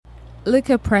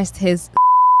Luca pressed his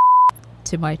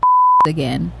to my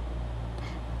again.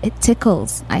 It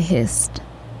tickles, I hissed.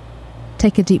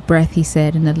 Take a deep breath, he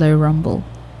said in a low rumble.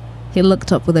 He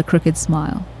looked up with a crooked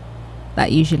smile.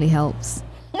 That usually helps.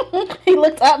 He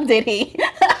looked up, did he?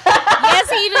 Yes,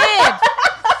 he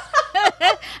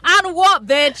did. And what,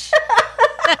 bitch?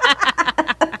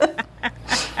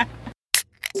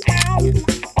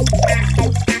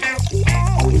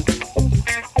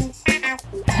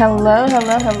 Hello.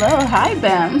 Hi,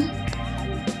 Bem.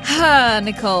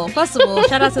 Nicole, first of all,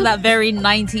 shout out to that very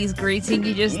 90s greeting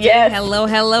you just did. Yes. Hello.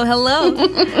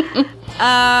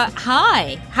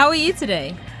 Hi, how are you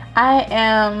today? I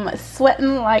am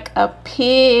sweating like a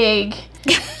pig.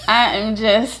 I am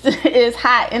just, it's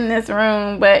hot in this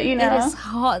room, but you know. It is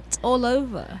hot all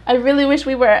over. I really wish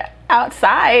we were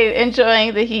outside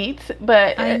enjoying the heat,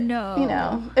 but I know. You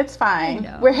know, it's fine.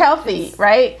 We're healthy,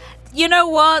 right? You know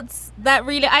what? That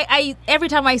really, I every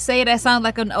time I say it, I sound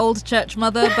like an old church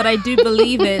mother, but I do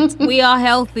believe it. We are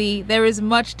healthy. There is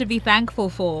much to be thankful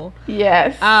for.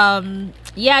 Yes.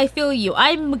 Yeah, I feel you.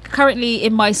 I'm currently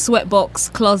in my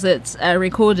sweatbox closet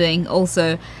recording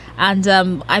also, and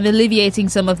I'm alleviating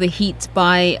some of the heat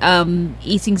by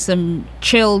eating some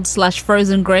chilled /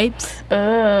 frozen grapes.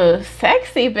 Oh,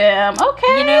 sexy, Bim.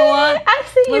 Okay. You know what? I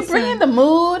see you bringing the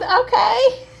mood.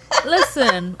 Okay.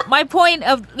 Listen,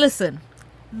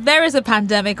 there is a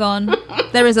pandemic on.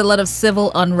 There is a lot of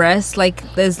civil unrest. Like,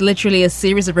 there's literally a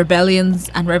series of rebellions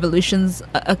and revolutions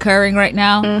occurring right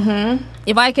now. Mm-hmm.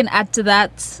 If I can add to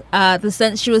that the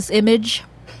sensuous image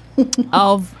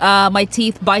of my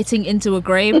teeth biting into a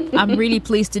grape, I'm really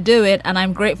pleased to do it, and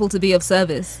I'm grateful to be of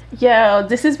service. Yo,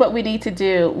 this is what we need to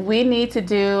do. We need to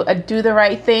do a do the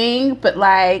right thing, but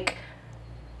like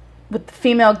with the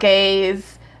female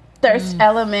gaze, thirst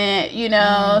element, you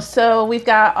know. So we've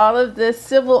got all of this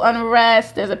civil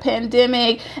unrest, there's a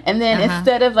pandemic, and then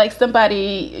instead of like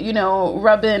somebody, you know,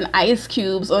 rubbing ice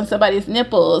cubes on somebody's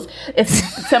nipples, it's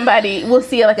somebody, we'll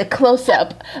see like a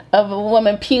close-up of a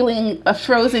woman peeling a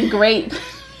frozen grape.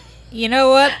 You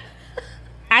know what?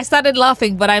 I started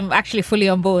laughing, but I'm actually fully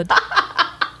on board.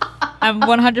 I'm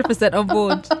 100% on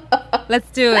board. Let's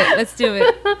do it.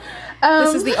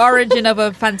 This is the origin of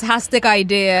a fantastic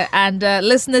idea, and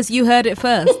listeners, you heard it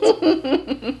first.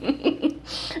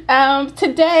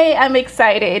 Today, I'm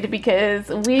excited because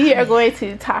we are going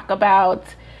to talk about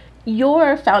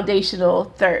your foundational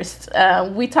thirst.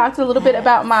 We talked a little bit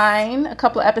about mine a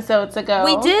couple of episodes ago.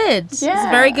 We did. Yeah. It's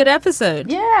a very good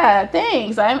episode. Yeah,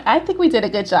 thanks. I think we did a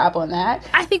good job on that.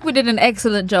 I think we did an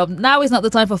excellent job. Now is not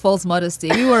the time for false modesty.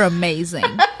 We were amazing.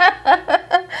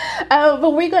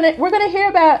 But we're gonna hear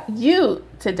about you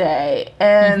today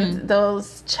and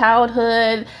those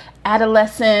childhood,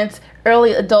 adolescence,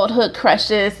 early adulthood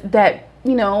crushes that,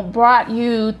 you know, brought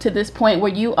you to this point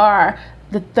where you are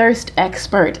the thirst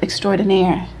expert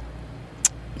extraordinaire.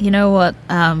 You know what?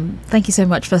 Thank you so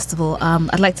much. First of all,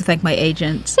 I'd like to thank my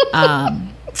agent. I'd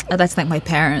like to thank my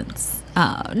parents.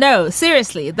 No,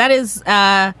 seriously, that is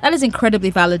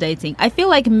incredibly validating. I feel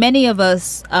like many of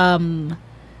us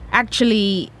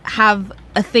actually have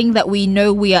a thing that we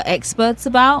know we are experts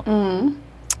about,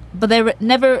 but there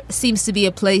never seems to be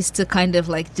a place to kind of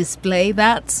like display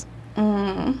that.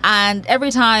 And every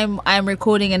time I'm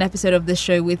recording an episode of this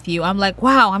show with you, I'm like,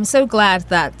 wow, I'm so glad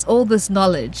that all this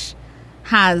knowledge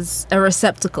has a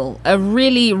receptacle, a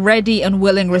really ready and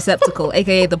willing receptacle,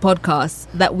 aka the podcast,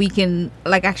 that we can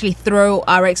like actually throw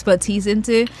our expertise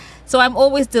into. So I'm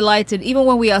always delighted, even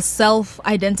when we are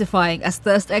self-identifying as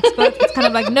thirst experts, it's kind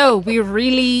of like, no, we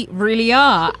really, really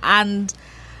are. And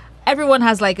everyone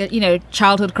has like,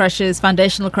 childhood crushes,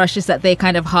 foundational crushes that they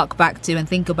kind of hark back to and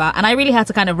think about. And I really had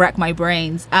to kind of rack my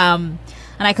brains. And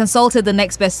I consulted the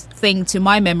next best thing to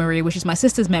my memory, which is my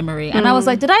sister's memory. And I was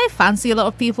like, did I fancy a lot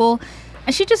of people?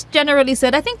 And she just generally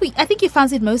said, I think you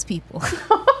fancied most people.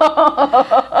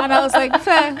 And I was like,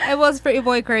 fair. It was pretty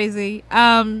boy crazy.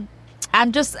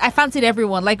 And just, I fancied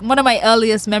everyone. Like, one of my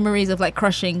earliest memories of like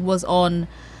crushing was on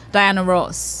Diana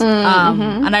Ross.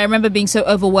 And I remember being so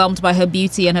overwhelmed by her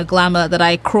beauty and her glamour that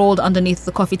I crawled underneath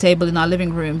the coffee table in our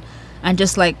living room and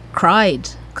just like cried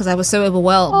because I was so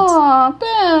overwhelmed. Oh,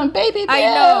 Bam, baby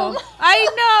Bam. I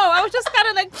know. I was just kind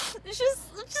of like, she's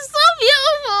so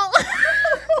beautiful.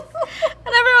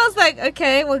 And everyone's like,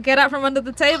 okay, we'll get out from under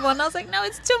the table. And I was like, no,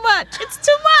 it's too much.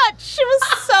 She was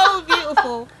so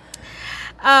beautiful.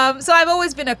 So I've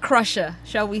always been a crusher,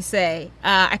 shall we say.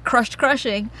 I crushed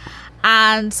crushing.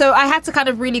 And so I had to kind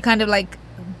of really kind of like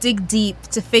dig deep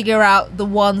to figure out the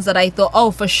ones that I thought,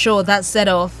 oh, for sure, that set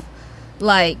off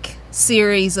like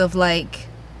series of like,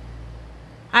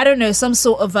 I don't know, some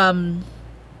sort of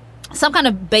some kind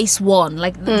of base one,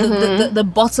 like the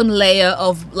bottom layer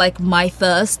of like my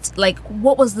thirst. Like,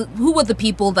 who were the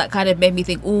people that kind of made me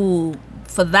think, ooh,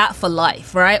 for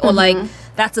life, right? Or like,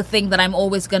 that's a thing that I'm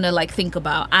always gonna like think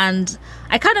about. And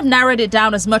I kind of narrowed it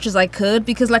down as much as I could,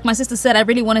 because like my sister said, I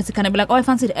really wanted to kind of be like, oh, I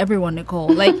fancied everyone, Nicole.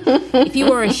 Like, if you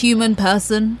were a human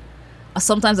person or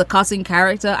sometimes a cartoon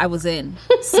character, I was in.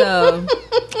 So,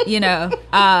 you know,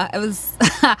 I was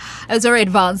very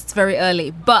advanced very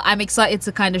early. But I'm excited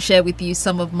to kind of share with you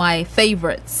some of my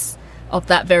favorites of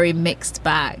that very mixed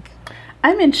bag.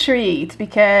 I'm intrigued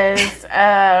because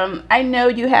I know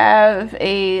you have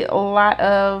a lot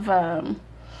of,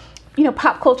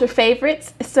 pop culture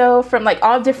favorites. So from like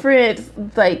all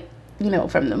different, like,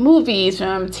 from the movies,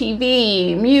 from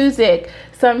TV, music.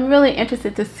 So I'm really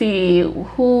interested to see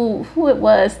who it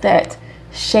was that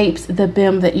shapes the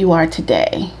Bim that you are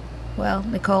today. Well,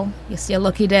 Nicole, it's your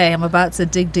lucky day. I'm about to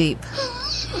dig deep.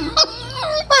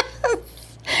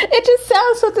 It just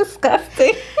sounds so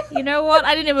disgusting. You know what?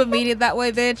 I didn't even mean it that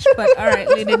way, bitch. But all right,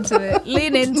 lean into it.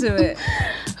 Lean into it.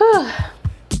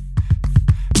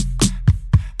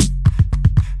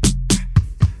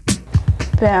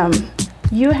 Bim,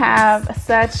 you have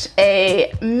such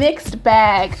a mixed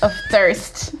bag of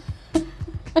thirst.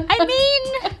 I mean,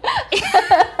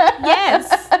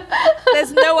 yes.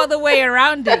 There's no other way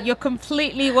around it. You're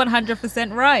completely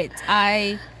 100% right.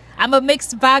 I'm a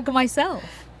mixed bag myself.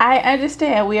 I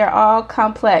understand. We are all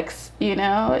complex,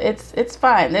 It's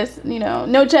fine. There's,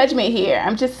 no judgment here.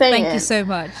 I'm just saying. Thank you so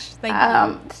much. Thank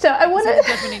you. So I want to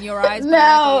judgment in your eyes.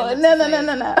 No.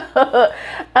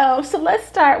 So let's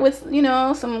start with,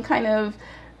 some kind of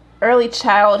early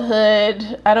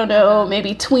childhood. I don't know,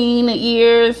 maybe tween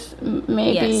years,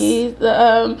 maybe.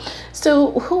 Yes.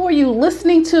 So who were you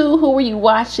listening to? Who were you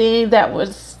watching that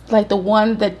was like the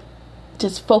one that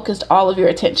just focused all of your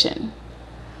attention?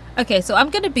 Okay, so I'm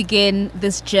going to begin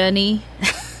this journey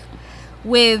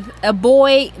with a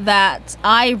boy that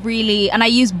I really, and I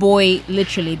use boy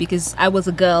literally because I was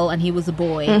a girl and he was a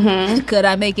boy. Could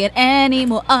I make it any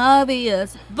more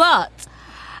obvious? But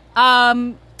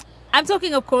I'm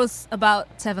talking, of course,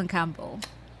 about Tevin Campbell.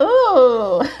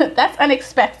 Ooh, that's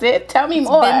unexpected. Tell me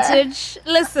more. Vintage.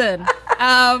 Listen,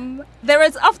 there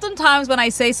is often times when I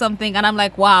say something and I'm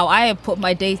like, wow, I have put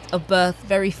my date of birth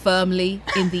very firmly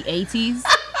in the 80s.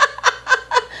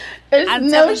 There's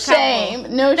no shame.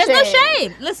 There's no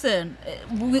shame.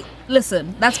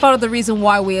 Listen, that's part of the reason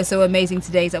why we are so amazing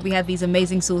today, is that we have these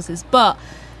amazing sources. But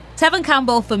Tevin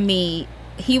Campbell, for me,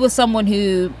 he was someone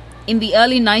who, in the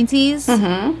early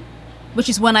 90s, which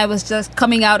is when I was just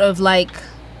coming out of like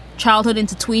childhood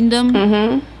into tweendom,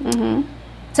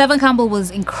 Tevin Campbell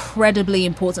was incredibly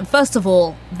important. First of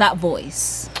all, that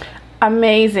voice.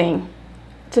 Amazing.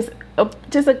 Just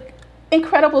an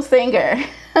incredible singer.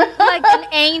 Like an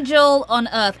angel on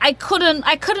earth. I couldn't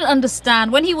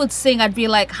understand when he would sing. I'd be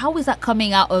like, how is that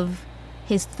coming out of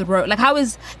his throat? Like,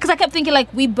 because I kept thinking,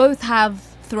 like, we both have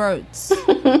throats.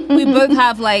 We both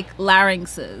have like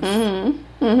larynxes.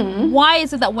 Why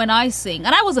is it that when I sing,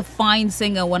 and I was a fine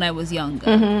singer when I was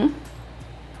younger,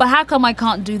 but how come I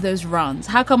can't do those runs?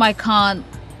 How come I can't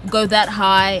go that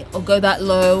high or go that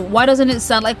low? Why doesn't it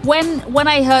sound like when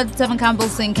I heard Tevin Campbell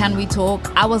sing Can We Talk,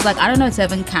 I was like, I don't know,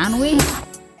 Tevin, can we?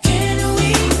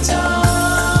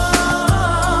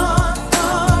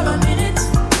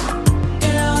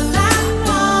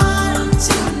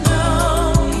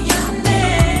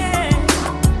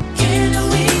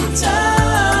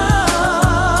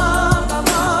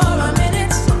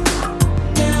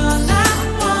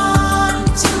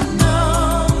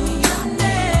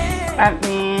 I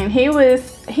mean, he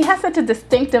has such a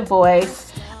distinctive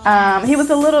voice. He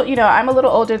was a little, I'm a little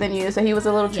older than you, so he was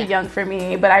a little too young for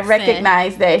me, but I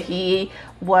recognized that he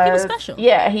was special.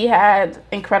 Yeah, he had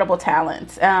incredible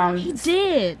talent. He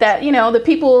did. That,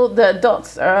 the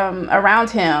adults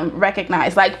around him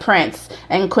recognized, like Prince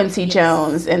and Quincy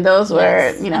Jones, and those were,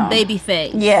 and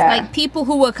Babyface. Yeah. Like people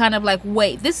who were kind of like,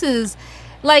 wait, this is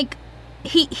like,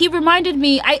 he reminded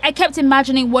me, I kept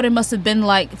imagining what it must have been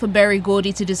like for Berry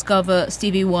Gordy to discover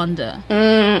Stevie Wonder.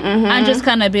 And just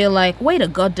kind of be like, wait a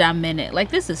goddamn minute,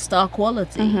 like this is star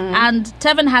quality. And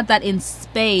Tevin had that in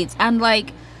spades. And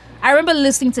like, I remember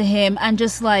listening to him and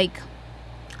just like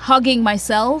hugging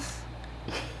myself,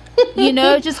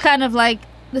 just kind of like,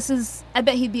 I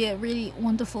bet he'd be a really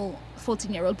wonderful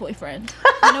 14-year-old boyfriend.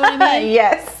 You know what I mean?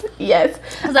 Yes.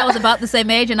 Because I was about the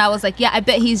same age, and I was like, yeah, I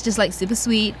bet he's just like super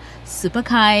sweet, super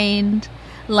kind,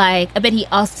 Like, I bet he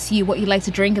asks you what you like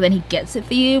to drink and then he gets it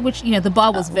for you, which, you know, the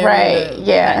bar was very low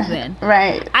back then.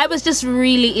 Right. I was just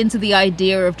really into the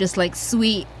idea of just like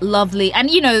sweet, lovely, and,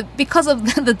 you know, because of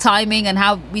the timing and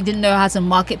how we didn't know how to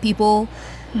market people,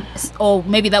 or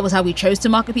maybe that was how we chose to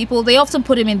market people, they often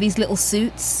put him in these little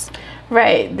suits.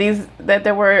 Right.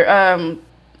 There were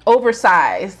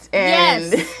oversized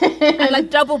and and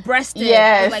like double-breasted,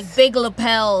 with like big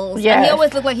lapels. Yes. And he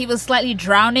always looked like he was slightly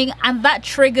drowning, and that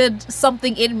triggered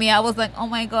something in me. I was like, oh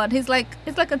my god, he's like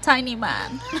a tiny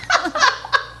man.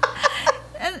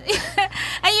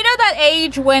 And you know that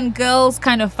age when girls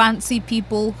kind of fancy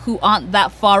people who aren't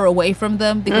that far away from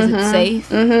them because it's safe?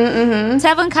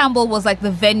 Tevin Campbell was like the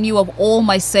venue of all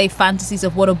my safe fantasies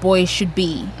of what a boy should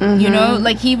be. You know,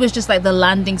 like he was just like the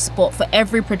landing spot for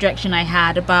every projection I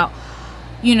had about,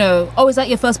 you know, oh, is that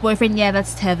your first boyfriend? Yeah,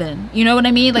 that's Tevin. You know what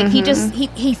I mean? Like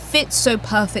he fits so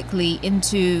perfectly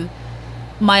into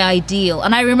my ideal.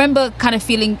 And I remember kind of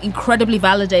feeling incredibly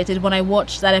validated when I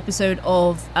watched that episode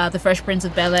of The Fresh Prince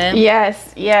of Bel-Air.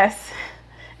 Yes.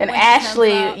 And when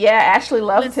Ashley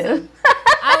loved him.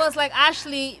 I was like,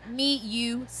 Ashley, me,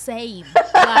 you, same.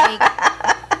 Like,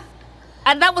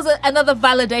 and that was another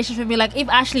validation for me. Like, if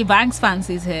Ashley Banks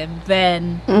fancies him,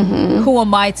 then who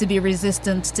am I to be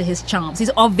resistant to his charms,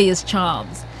 his obvious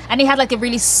charms? And he had like a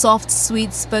really soft,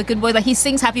 sweet spoken voice. Like he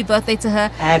sings happy birthday to her.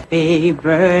 Happy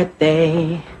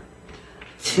birthday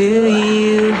to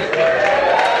you.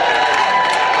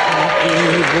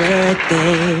 Happy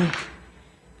birthday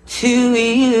to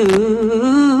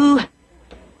you.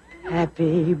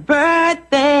 Happy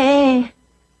birthday,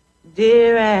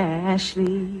 dear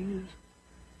Ashley.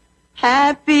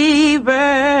 Happy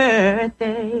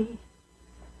birthday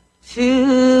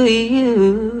to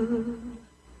you.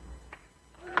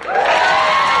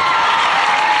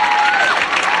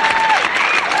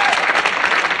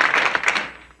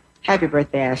 Happy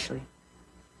birthday, Ashley.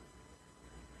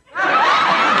 And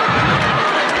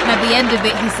at the end of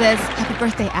it, he says, happy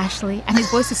birthday, Ashley. And his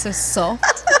voice is so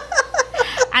soft.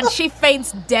 And she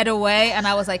faints dead away. And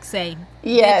I was like, same.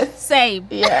 Yes. Same.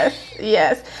 Yes.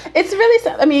 It's really,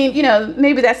 I mean, you know,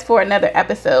 maybe that's for another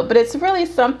episode, but it's really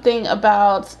something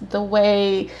about the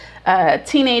way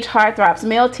teenage heartthrobs,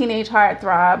 male teenage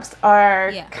heartthrobs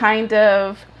are kind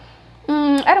of,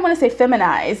 I don't want to say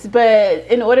feminized, but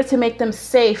in order to make them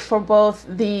safe for both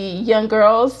the young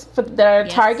girls that are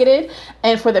targeted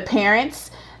and for the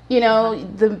parents, you know,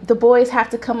 the boys have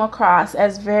to come across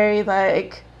as very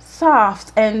like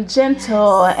soft and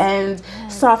gentle and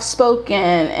soft spoken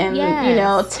and you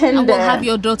know, tender. And we'll have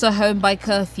your daughter home by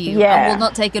curfew and we'll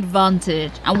not take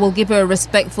advantage and we'll give her a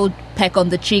respectful peck on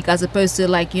the cheek as opposed to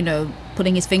like, you know,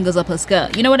 putting his fingers up her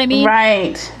skirt. You know what I mean?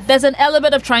 Right. There's an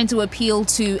element of trying to appeal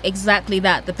to exactly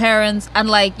that, the parents, and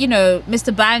like, you know,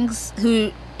 Mr. Banks,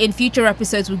 who in future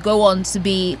episodes would go on to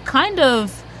be kind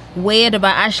of weird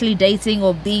about Ashley dating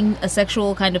or being a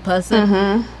sexual kind of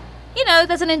person. You know,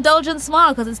 there's an indulgent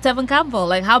smile because it's Tevin Campbell.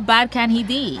 Like, how bad can he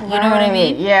be? You know what I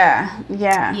mean? Yeah.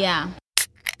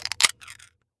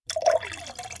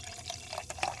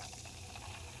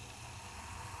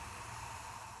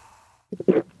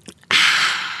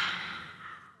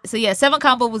 So yeah, Tevin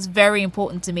Campbell was very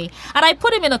important to me. And I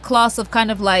put him in a class of kind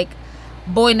of like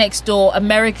boy next door,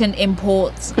 American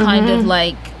imports, kind of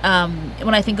like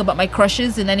when I think about my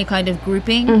crushes in any kind of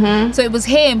grouping. So it was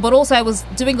him, but also I was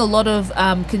doing a lot of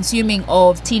consuming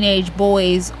of teenage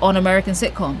boys on American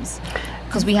sitcoms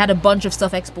because we had a bunch of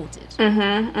stuff exported. So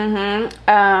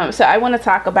I want to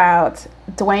talk about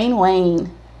Dwayne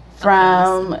Wayne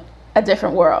from A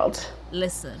Different World.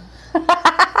 Listen.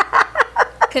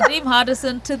 Kadeem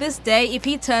Hardison, to this day, if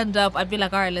he turned up, I'd be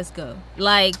like, all right, let's go.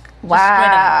 Like,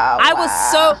 wow.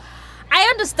 I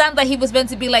understand that he was meant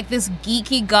to be like this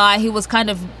geeky guy who was kind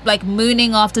of like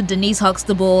mooning after Denise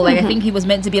Huxtable. Like, I think he was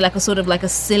meant to be like a sort of like a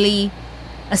silly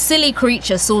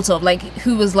creature, sort of like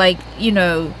who was like, you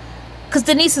know, because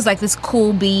Denise is like this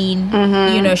cool bean,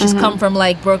 you know, she's come from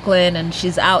like Brooklyn and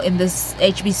she's out in this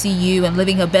HBCU and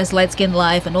living her best light-skinned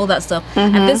life and all that stuff.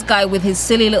 And this guy with his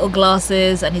silly little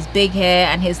glasses and his big hair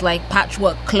and his like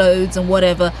patchwork clothes and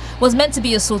whatever was meant to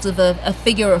be a sort of a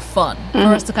figure of fun for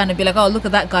us to kind of be like, oh, look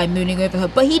at that guy mooning over her.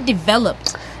 But he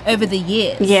developed over the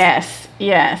years. Yes.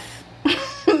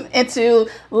 Into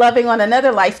loving on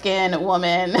another light-skinned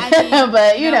woman. I mean,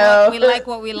 but you know. We like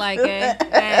what we like, eh?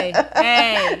 Hey.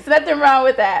 There's nothing wrong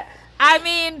with that. I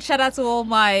mean, shout out to all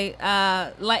my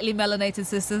lightly melanated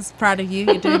sisters. Proud of you.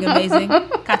 You're doing amazing.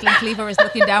 Kathleen Cleaver is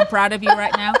looking down proud of you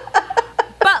right now.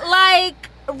 But like,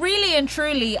 really and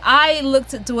truly, I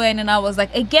looked at Dwayne and I was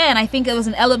like, again, I think it was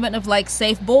an element of like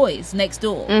safe boys next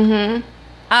door.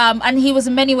 And he was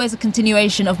in many ways a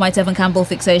continuation of my Tevin Campbell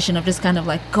fixation of just kind of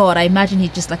like, God, I imagine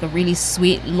he's just like a really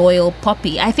sweet, loyal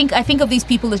puppy. I think of these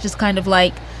people as just kind of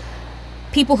like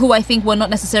people who I think were not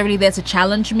necessarily there to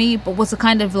challenge me, but was a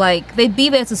kind of like, they'd be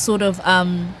there to sort of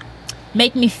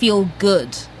make me feel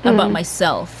good about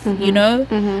myself, you know?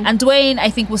 And Dwayne, I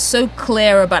think, was so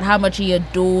clear about how much he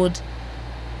adored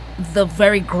the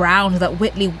very ground that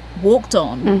Whitley walked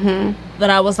on that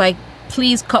I was like,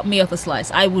 please cut me off a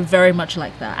slice. I would very much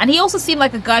like that. And he also seemed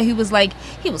like a guy who was like,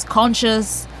 he was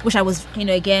conscious, which I was, you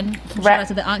know, again, shout out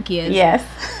to the Ankias. Yes.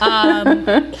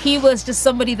 He was just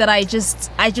somebody that I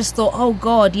just thought, oh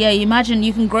God, yeah, imagine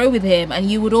you can grow with him and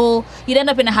you'd end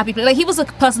up in a happy place. Like, he was a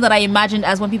person that I imagined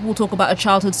as when people talk about a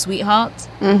childhood sweetheart.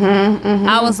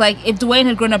 I was like, if Dwayne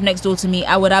had grown up next door to me,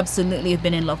 I would absolutely have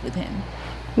been in love with him.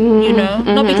 You know,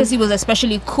 not because he was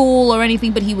especially cool or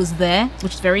anything, but he was there,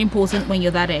 which is very important when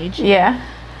you're that age. Yeah.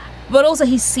 But also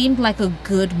he seemed like a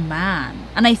good man.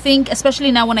 And I think, especially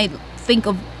now when I think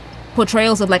of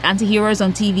portrayals of like anti-heroes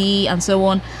on TV and so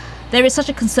on, there is such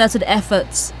a concerted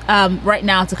effort right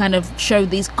now to kind of show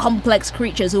these complex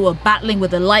creatures who are battling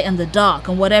with the light and the dark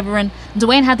and whatever. And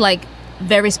Dwayne had like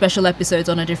very special episodes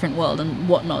on A Different World and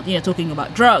whatnot, you know, talking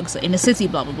about drugs in a city,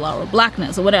 blah blah blah, or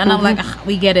blackness or whatever. And I'm like,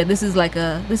 we get it. This is like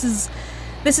this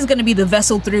is going to be the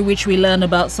vessel through which we learn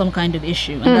about some kind of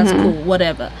issue, and that's cool,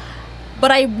 whatever.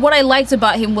 But what I liked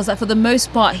about him was that for the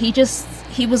most part, he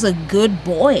was a good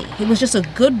boy. He was just a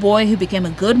good boy who became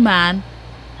a good man,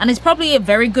 and he's probably a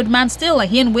very good man still. Like,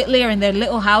 he and Whitley are in their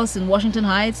little house in Washington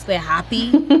Heights. They're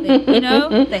happy, you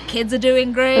know, their kids are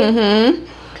doing great.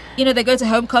 You know, they go to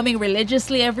homecoming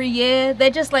religiously every year. They're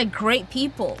just like great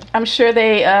people. I'm sure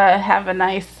they have a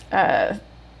nice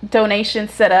donation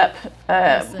set up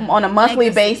on a monthly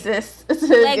basis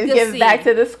to give back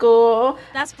to the school.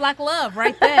 That's black love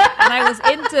right there. And I was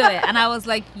into it. And I was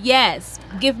like, yes,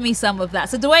 give me some of that.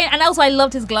 So Dwayne, and also I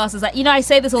loved his glasses. You know, I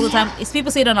say this all the time. If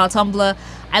people see it on our Tumblr,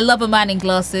 I love a man in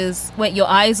glasses. Wait, your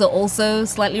eyes are also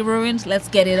slightly ruined? Let's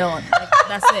get it on. Like,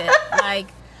 that's it.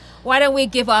 Like, why don't we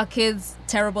give our kids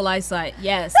terrible eyesight?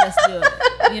 Yes, let's do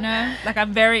it. You know, like,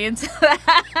 I'm very into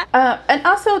that. And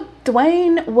also,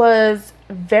 Dwayne was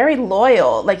very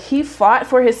loyal. Like, he fought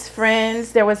for his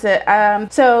friends. There was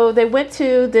so they went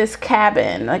to this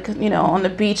cabin, like, you know, on the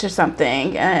beach or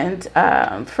something. And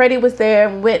Freddie was there,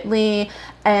 and Whitley,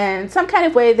 and some kind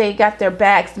of way they got their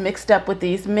backs mixed up with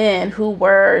these men who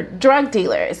were drug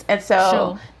dealers. And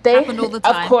so they happened all the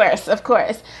time. Of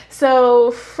course.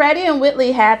 So Freddie and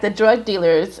Whitley had the drug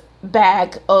dealers'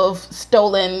 bag of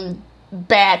stolen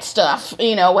bad stuff,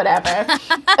 you know, whatever.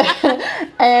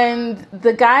 And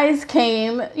the guys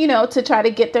came, you know, to try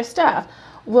to get their stuff.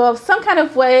 Well, some kind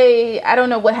of way, I don't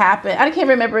know what happened. I can't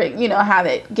remember, you know, how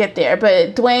they get there.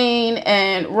 But Dwayne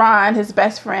and Ron, his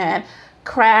best friend,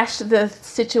 crashed the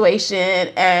situation,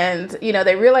 and, you know,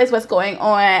 they realize what's going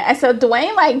on. And so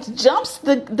Dwayne, like, jumps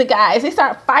the guys. They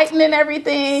start fighting and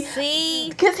everything. See?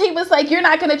 Because he was like, you're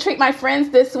not going to treat my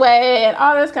friends this way, and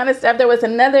all this kind of stuff. There was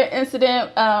another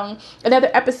incident,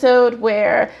 another episode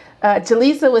where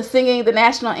Jaleesa was singing the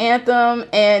national anthem,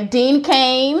 and Dean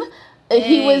Cain,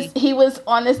 he was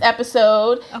on this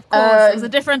episode. Of course, it was a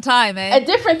different time, eh? A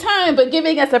different time, but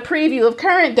giving us a preview of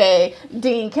current day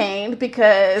Dean Cain,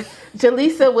 because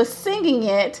Jaleesa was singing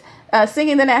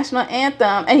the national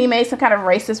anthem, and he made some kind of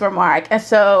racist remark. And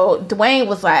so Dwayne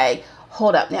was like,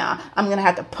 hold up now, I'm going to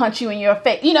have to punch you in your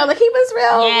face. You know, like, he was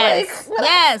real. Yes, like,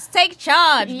 yes, take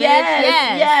charge, bitch.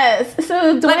 Yes.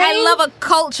 So Dwayne, like, I love a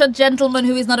cultured gentleman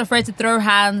who is not afraid to throw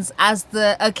hands as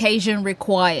the occasion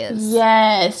requires.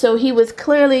 Yes. So he was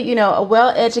clearly, you know, a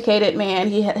well-educated man.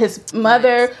 His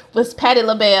mother was Patti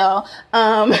LaBelle.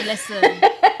 Listen,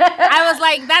 I was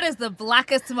like, that is the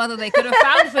blackest mother they could have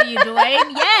found for you,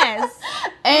 Dwayne. Yes.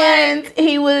 And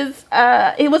he was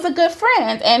a good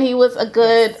friend, and he was a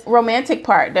good romantic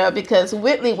partner, because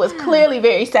Whitley was clearly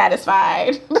very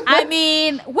satisfied. I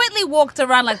mean, Whitley walked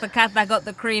around like the cat that got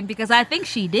the cream, because I think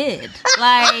she did.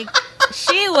 Like,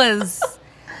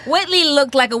 Whitley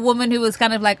looked like a woman who was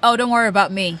kind of like, oh, don't worry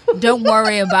about me. Don't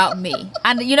worry about me.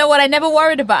 And you know what? I never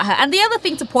worried about her. And the other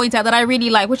thing to point out that I really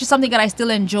like, which is something that I still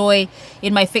enjoy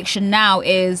in my fiction now,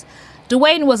 is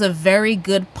Dwayne was a very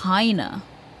good piner.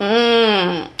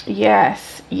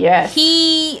 Yes.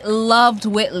 He loved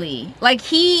Whitley. Like,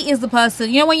 he is the person,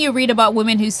 you know, when you read about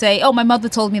women who say, oh, my mother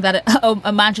told me that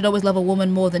a man should always love a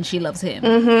woman more than she loves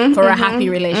him for a happy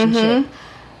relationship.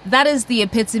 That is the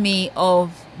epitome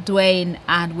of Dwayne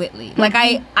and Whitley. Like,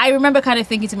 I remember kind of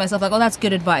thinking to myself, like, oh, that's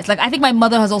good advice. Like, I think my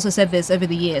mother has also said this over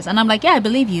the years, and I'm like, yeah, I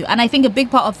believe you. And I think a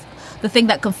big part of the thing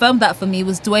that confirmed that for me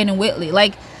was Dwayne and Whitley.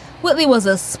 Like, Whitley was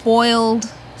a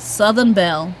spoiled, Southern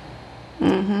Belle.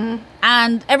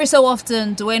 And every so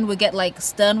often, Dwayne would get like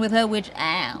stern with her, which,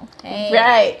 ow. Hey.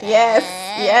 Right.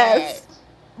 Yes.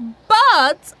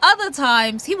 But other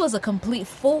times, he was a complete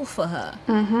fool for her.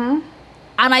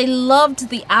 And I loved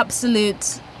the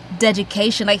absolute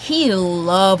dedication. Like, he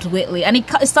loved Whitley. And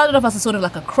it started off as a sort of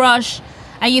like a crush.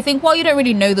 And you think, well, you don't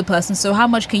really know the person, so how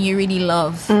much can you really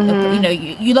love? You know,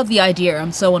 you love the idea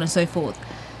and so on and so forth.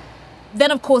 Then,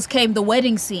 of course, came the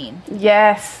wedding scene.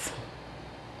 Yes.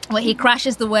 Where he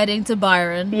crashes the wedding to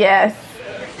Byron. Yes.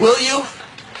 Will you?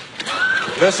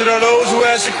 Listen to those who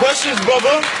ask the questions,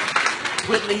 Bubba.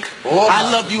 Whitley, I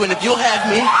love you, and if you'll have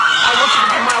me, I want you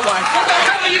to be my wife. What the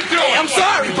hell are you doing? Hey, I'm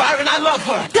sorry, Byron, I love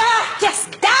her. Yes,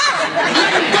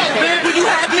 die! Will you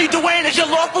have me, Dwayne, as your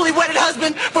lawfully wedded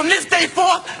husband from this day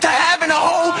forth to having a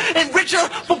whole and richer,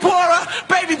 poorer?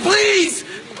 Baby, please,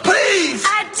 please.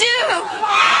 I do!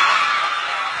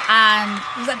 And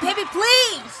he was like, baby,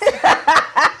 please.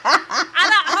 And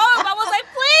at home, I was like,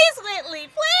 please, Whitley,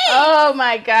 please. Oh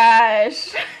my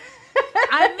gosh.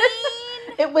 I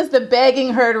mean, it was the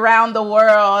begging heard around the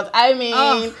world. I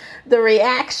mean, the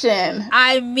reaction.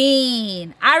 I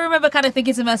remember kind of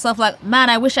thinking to myself, like, man,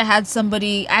 I wish I had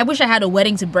a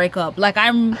wedding to break up. Like,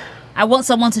 I want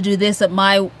someone to do this at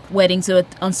my wedding to an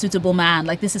unsuitable man.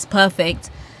 Like, this is perfect.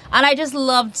 And I just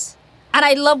loved... And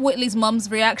I love Whitley's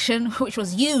mum's reaction, which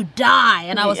was, you die.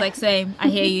 And I was like, same. I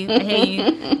hear you.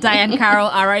 Diane Carroll,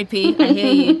 R.I.P. I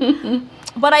hear you.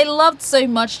 But I loved so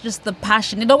much just the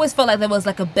passion. It always felt like there was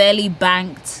like a barely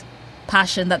banked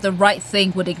passion that the right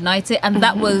thing would ignite it. And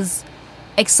that was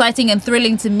exciting and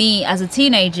thrilling to me as a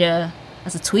teenager,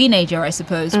 I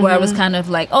suppose, where I was kind of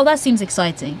like, oh, that seems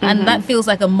exciting. And that feels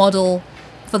like a model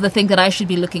for the thing that I should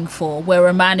be looking for, where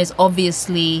a man is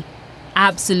obviously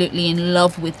absolutely in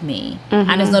love with me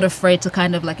and is not afraid to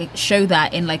kind of like show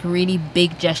that in like really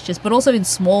big gestures, but also in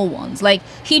small ones. Like,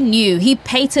 he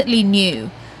patently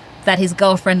knew that his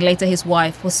girlfriend, later his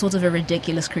wife, was sort of a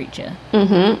ridiculous creature.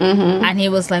 And he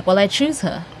was like, well, I choose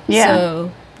her. So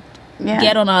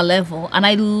get on our level. And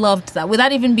I loved that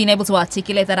without even being able to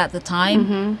articulate that at the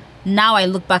time. Now I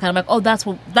look back and I'm like, oh, that's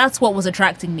what was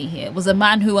attracting me here. It was a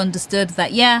man who understood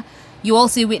that, yeah, you all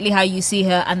see Whitley how you see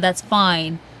her, and that's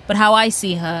fine. But how I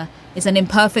see her is an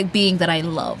imperfect being that I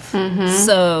love.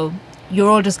 So you're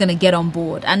all just going to get on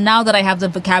board. And now that I have the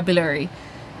vocabulary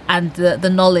and the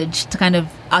knowledge to kind of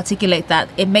articulate that,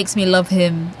 it makes me love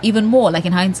him even more, like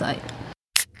in hindsight.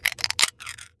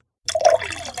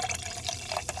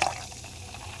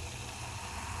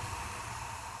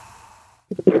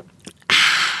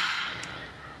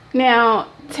 Now,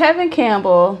 Tevin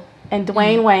Campbell and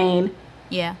Dwayne Wayne,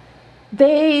 Yeah.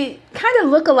 they kind of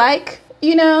look alike.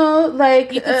 You know,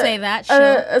 like You could say that,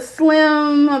 sure. a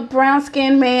slim,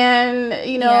 brown-skinned man,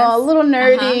 you know, Yes. a little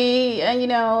nerdy, and, you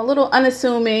know, a little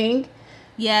unassuming,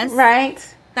 Yes. right?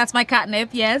 That's my catnip,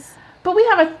 yes. But we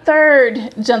have a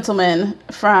third gentleman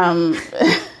from...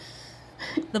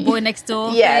 The boy next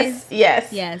door. yes, please?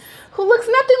 yes. Yes. Who looks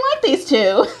nothing like these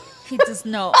two. He does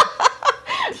not.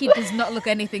 He does not look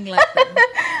anything like them.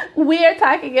 We are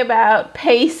talking about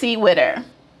Pacey Witter.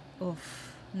 Oof.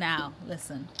 Now,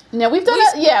 listen. Now, we did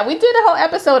a whole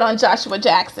episode on Joshua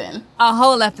Jackson. A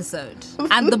whole episode.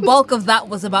 And the bulk of that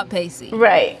was about Pacey.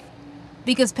 Right.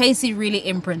 Because Pacey really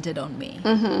imprinted on me.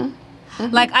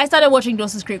 Like, I started watching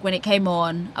Dawson's Creek when it came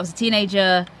on. I was a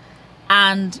teenager.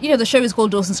 And, you know, the show is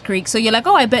called Dawson's Creek. So you're like,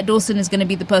 oh, I bet Dawson is going to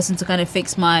be the person to kind of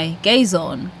fix my gaze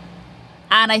on.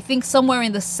 And I think somewhere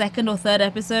in the second or third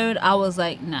episode, I was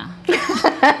like, nah.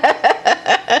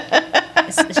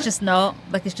 It's just not.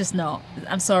 Like, it's just not.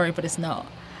 I'm sorry, but it's not.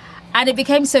 And it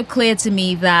became so clear to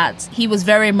me that he was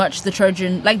very much the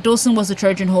Trojan, like Dawson was the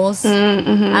Trojan horse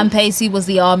and Pacey was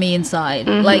the army inside.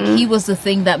 Like, he was the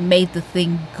thing that made the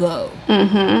thing go.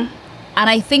 And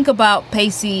I think about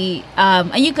Pacey,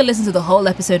 and you can listen to the whole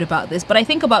episode about this, but I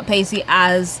think about Pacey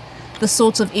as the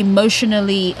sort of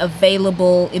emotionally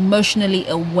available, emotionally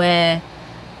aware,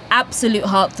 absolute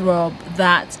heartthrob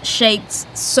that shaped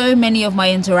so many of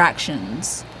my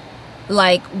interactions,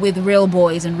 like with real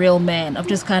boys and real men, of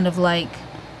just kind of like,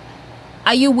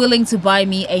 are you willing to buy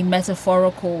me a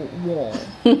metaphorical wall?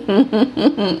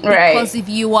 Right. Because if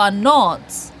you are not,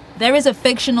 there is a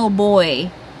fictional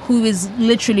boy who is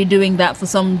literally doing that for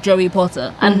some Joey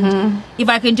Potter. And if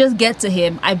I can just get to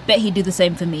him, I bet he'd do the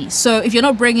same for me. So if you're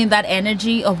not bringing that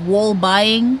energy of wall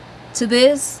buying to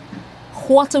this,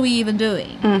 what are we even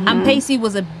doing? And Pacey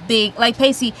was a big, like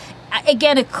Pacey,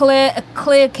 again, a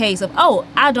clear case of, oh,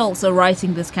 adults are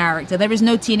writing this character. There is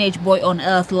no teenage boy on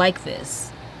earth like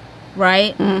this,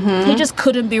 right? He just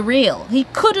couldn't be real. He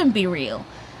couldn't be real.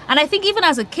 And I think even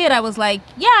as a kid, I was like,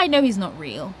 yeah, I know he's not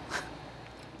real.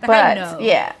 I know.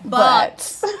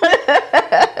 But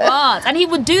and he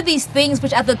would do these things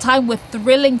which at the time were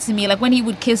thrilling to me. Like when he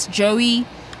would kiss Joey,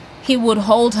 he would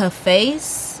hold her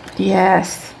face.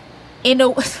 Yes.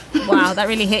 Wow, that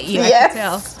really hit you. Yes. I could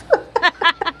tell.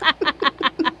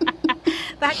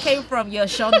 That came from your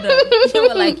shoulder. You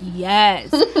were like, yes.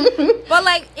 But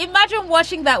like, imagine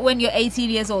watching that when you're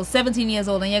 18 years old, 17 years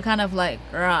old, and you're kind of like,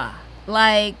 rah.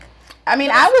 Like, I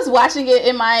mean, I was watching it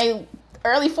in my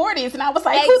early 40s, and I was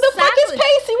like, who the fuck is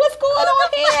Pacey? What's going on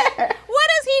here? What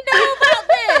does he know about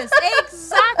this?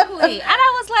 Exactly. And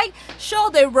I was like, sure,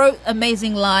 they wrote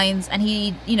amazing lines, and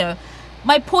he, you know,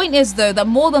 my point is, though, that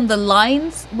more than the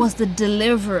lines was the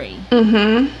delivery.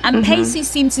 And Pacey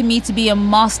seemed to me to be a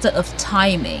master of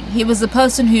timing. He was the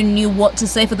person who knew what to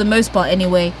say, for the most part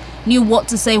anyway, knew what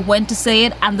to say, when to say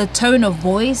it, and the tone of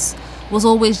voice was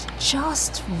always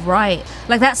just right.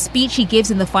 Like that speech he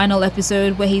gives in the final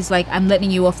episode where he's like, I'm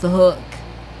letting you off the hook.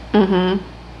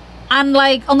 And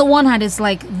like, on the one hand, it's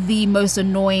like the most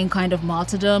annoying kind of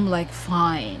martyrdom, like,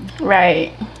 fine.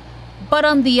 Right. But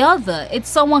on the other, it's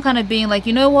someone kind of being like,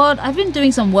 you know what? I've been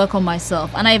doing some work on myself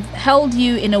and I've held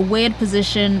you in a weird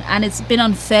position and it's been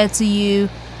unfair to you.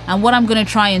 And what I'm going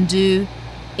to try and do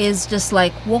is just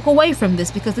like walk away from this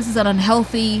because this is an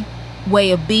unhealthy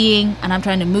way of being and I'm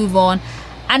trying to move on.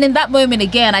 And in that moment,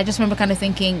 again, I just remember kind of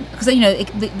thinking, because, you know,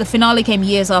 the finale came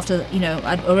years after, you know,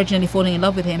 I'd originally falling in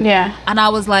love with him. Yeah. And I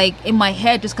was like, in my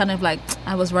head, just kind of like,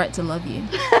 I was right to love you.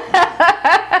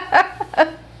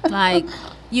 Like,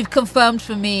 you've confirmed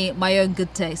for me my own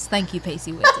good taste. Thank you,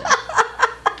 Pacey Witter.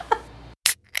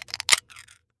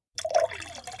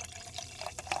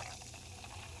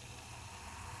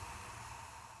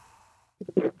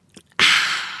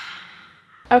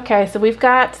 Okay, so we've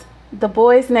got The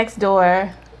Boys Next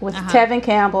Door with Tevin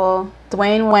Campbell,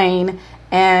 Dwayne Wayne,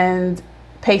 and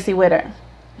Pacey Witter.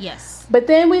 Yes. But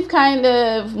then we've kind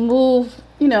of moved,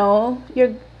 you know,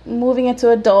 you're moving into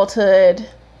adulthood.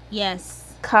 Yes.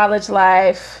 College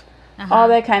life, all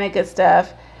that kind of good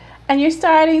stuff. And you're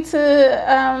starting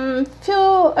to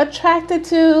feel attracted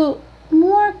to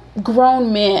more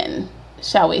grown men,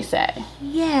 shall we say.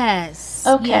 Yes.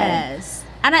 Okay. Yes.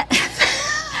 And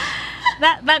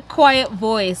that quiet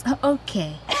voice.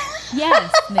 Okay.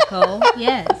 Yes, Nicole.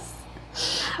 Yes.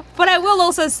 But I will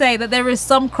also say that there is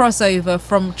some crossover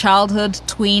from childhood,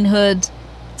 tweenhood,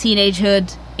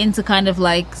 teenagehood into kind of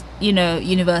like, you know,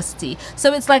 university.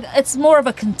 So it's like, it's more of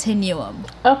a continuum.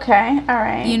 Okay, all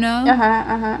right. You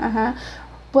know?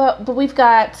 But we've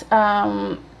got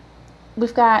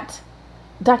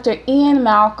Dr. Ian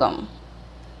Malcolm,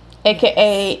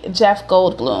 aka Jeff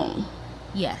Goldblum.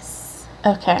 Yes.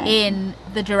 Okay. In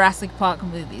the Jurassic Park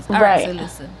movies. Right.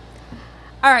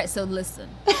 All right, so listen.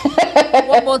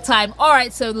 One more time. All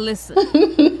right, so listen.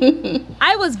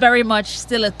 I was very much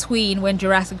still a tween when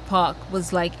Jurassic Park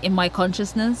was like in my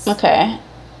consciousness. Okay.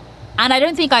 And I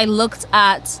don't think I looked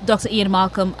at Dr. Ian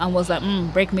Malcolm and was like,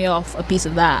 break me off a piece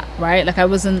of that, right? Like I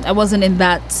wasn't in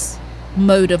that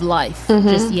mode of life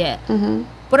just yet.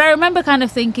 But I remember kind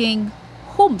of thinking,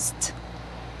 whomst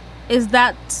is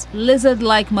that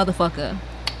lizard-like motherfucker?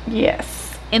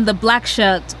 Yes. In the black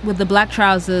shirt with the black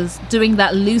trousers, doing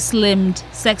that loose-limbed,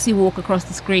 sexy walk across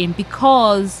the screen,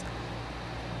 because,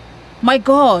 my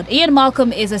God, Ian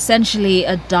Malcolm is essentially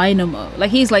a dynamo.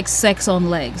 Like, he's like sex on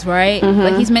legs, right?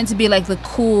 Like, he's meant to be like the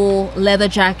cool leather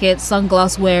jacket,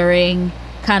 sunglass wearing,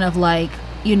 kind of like,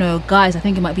 you know, guys, I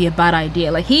think it might be a bad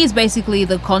idea. Like, he's basically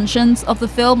the conscience of the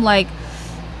film. Like,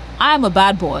 I'm a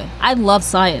bad boy. I love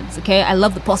science, okay? I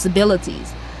love the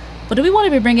possibilities. But do we want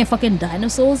to be bringing fucking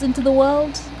dinosaurs into the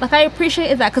world? Like, I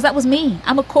appreciated that because that was me.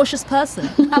 I'm a cautious person.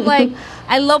 I'm like,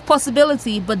 I love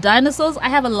possibility, but dinosaurs, I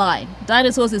have a line.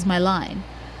 Dinosaurs is my line.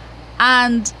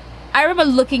 And I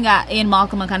remember looking at Ian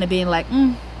Malcolm and kind of being like,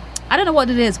 I don't know what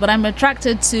it is, but I'm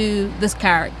attracted to this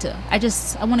character. I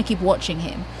want to keep watching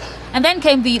him. And then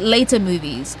came the later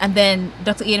movies, and then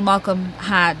Dr. Ian Malcolm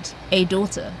had a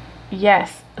daughter.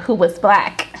 Yes, who was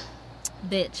black.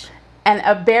 Bitch. And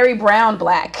a Barry Brown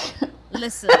black.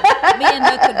 Listen, me and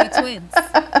her could be twins.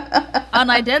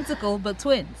 Unidentical, but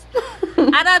twins.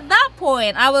 And at that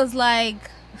point, I was like...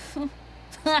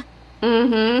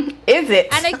 Is it?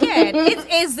 And again,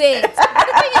 is it? But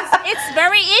the thing is, it's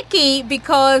very icky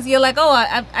because you're like, oh,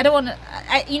 I don't want to...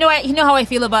 You know how I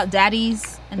feel about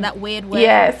daddies and that weird way?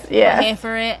 Yes. I'm here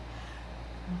for it.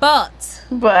 But...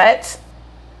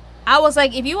 I was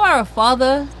like, if you are a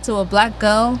father to a black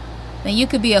girl... then you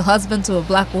could be a husband to a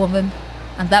black woman,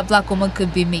 and that black woman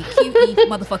could be me. QE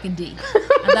motherfucking D.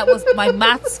 And that was my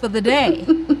maths for the day.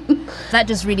 that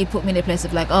just really put me in a place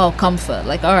of like, oh, comfort.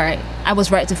 Like, all right, I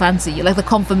was right to fancy you. Like the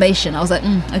confirmation. I was like,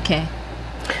 okay.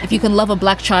 If you can love a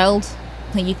black child,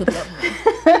 then you could love me.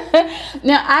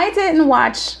 Now,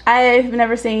 I've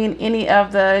never seen any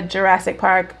of the Jurassic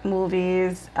Park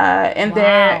movies in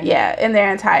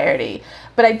their entirety.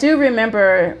 But I do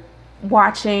remember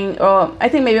watching, or I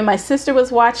think maybe my sister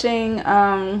was watching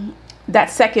that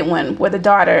second one where the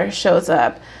daughter shows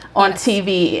up on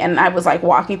TV, and I was like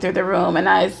walking through the room and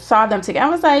I saw them together. I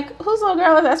was like, whose little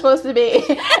girl is that supposed to be?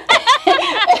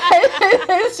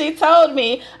 She told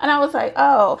me, and I was like,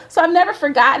 oh. So I've never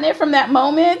forgotten it from that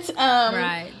moment.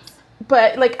 Right.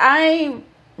 But like I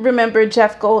remember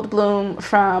Jeff Goldblum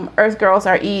from Earth Girls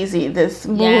Are Easy, this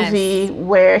movie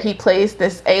where he plays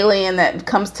this alien that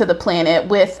comes to the planet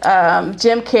with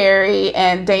Jim Carrey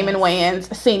and Damon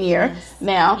Wayans Sr.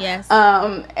 now. Yes.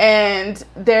 And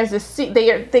there's a scene,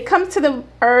 they come to the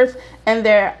Earth and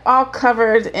they're all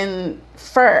covered in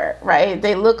fur, right?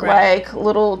 They look like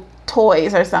little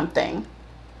toys or something.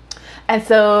 And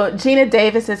so Gina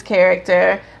Davis's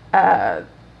character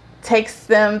takes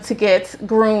them to get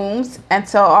groomed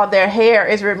until all their hair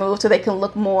is removed so they can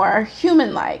look more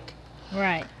human-like.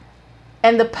 Right.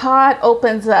 And the pod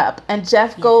opens up and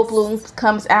Jeff Goldblum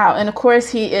comes out. And of course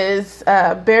he is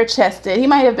bare-chested. He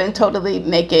might have been totally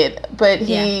naked, but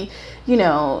he,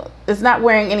 is not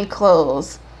wearing any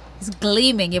clothes. He's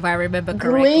gleaming, if I remember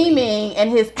correctly. Gleaming, and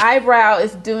his eyebrow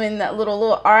is doing that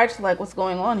little arch, like, what's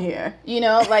going on here?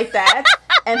 Like that.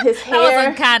 And his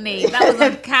hair. That was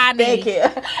uncanny. Thank you.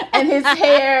 And his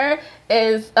hair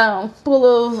is full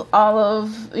of all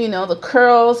of, the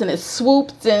curls, and it's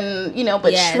swooped and,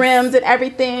 but trimmed and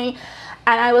everything.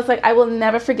 And I was like, I will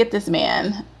never forget this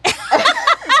man.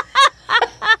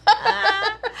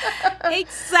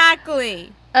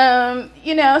 Exactly.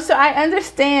 So I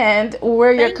understand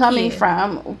where you're coming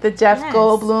from, the Jeff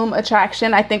Goldblum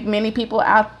attraction. I think many people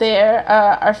out there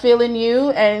are feeling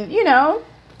you, and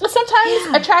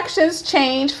sometimes attractions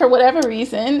change for whatever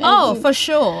reason. Oh, for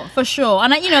sure.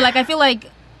 And I feel like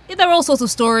there are all sorts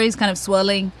of stories kind of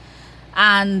swirling,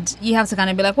 and you have to kind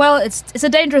of be like, well, it's a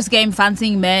dangerous game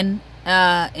fancying men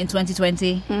in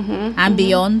 2020 and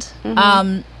beyond.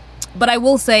 But I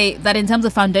will say that in terms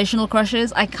of foundational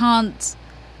crushes, I can't.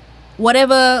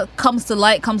 Whatever comes to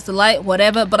light,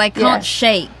 whatever. But I can't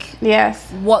shake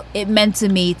what it meant to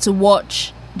me to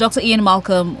watch Dr. Ian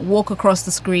Malcolm walk across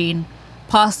the screen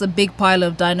past a big pile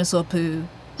of dinosaur poo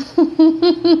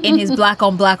in his black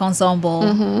on black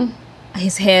ensemble,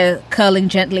 his hair curling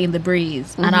gently in the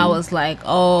breeze. And I was like,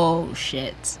 oh,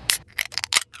 shit.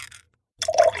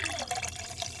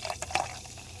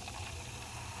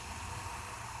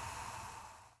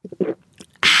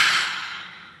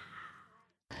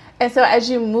 And so as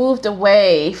you moved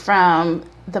away from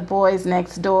The Boys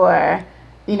Next Door,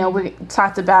 we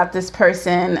talked about this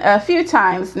person a few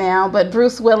times now, but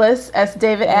Bruce Willis as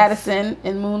David Addison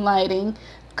in Moonlighting,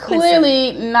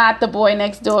 clearly not the boy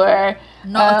next door.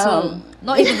 Not at all.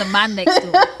 Not even the man next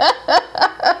door.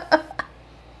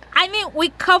 I mean, we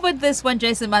covered this when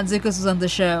Jason Mantzoukas was on the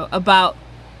show about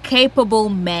capable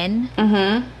men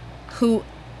who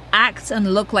act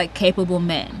and look like capable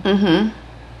men.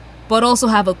 But also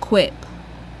have a quip,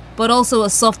 but also a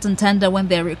soft and tender when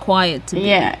they're required to be.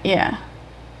 Yeah.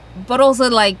 But also,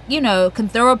 can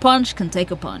throw a punch, can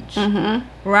take a punch.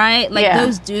 Right?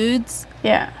 Those dudes.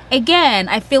 Yeah. Again,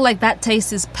 I feel like that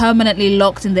taste is permanently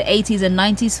locked in the 80s and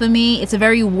 90s for me. It's a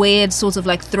very weird sort of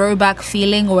throwback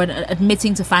feeling, or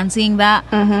admitting to fancying that.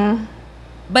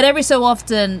 But every so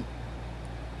often,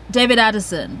 David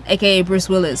Addison, aka Bruce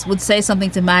Willis, would say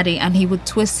something to Maddie and he would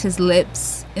twist his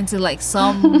lips into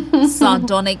some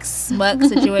sardonic smirk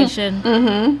situation.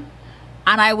 And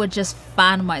I would just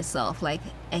fan myself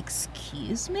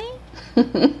excuse me?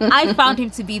 I found him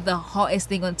to be the hottest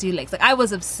thing on two legs. I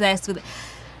was obsessed with it.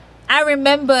 I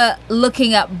remember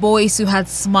looking at boys who had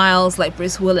smiles like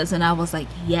Bruce Willis, and I was like,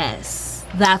 yes,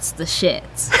 that's the shit.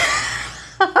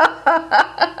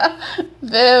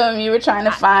 Boom, you were trying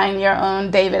to find your own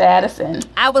David Addison.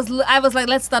 I was like,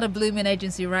 let's start a blooming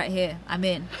agency right here. I'm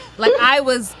in. I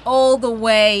was all the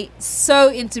way so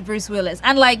into Bruce Willis.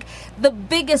 And the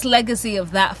biggest legacy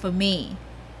of that for me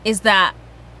is that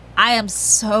I am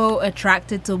so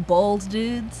attracted to bald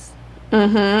dudes.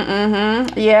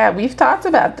 Yeah, we've talked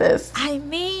about this. I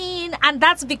mean, and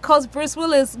that's because Bruce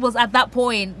Willis was at that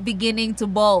point beginning to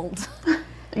bald.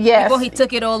 Yes. Before he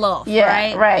took it all off,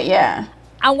 right? Right, yeah.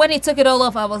 And when he took it all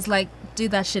off, I was like, do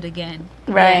that shit again.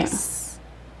 Right. Yes.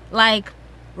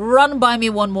 Run by me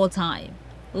one more time.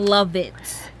 Love it.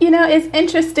 It's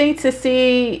interesting to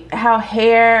see how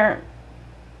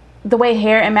the way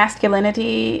hair and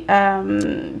masculinity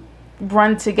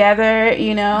run together,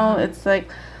 you know? It's like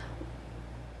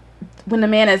when the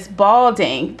man is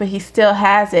balding, but he still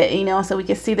has it, you know, so we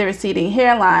can see the receding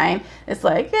hairline. It's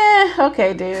like,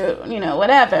 okay, dude, you know,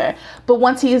 whatever. But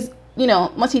once he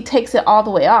takes it all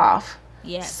the way off,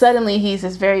 suddenly he's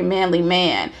this very manly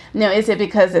man. Now, is it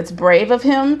because it's brave of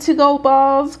him to go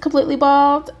completely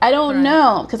bald? I don't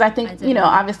know, because I think, you know,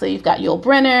 obviously you've got Yul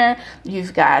Brynner,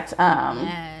 you've got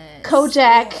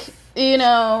Kojak, you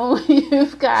know,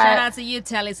 you've got... Shout out to you,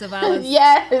 Telly Savalas.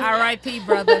 Yes. R.I.P.,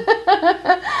 brother.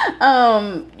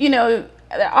 You know,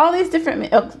 all these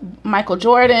different... Michael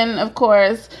Jordan, of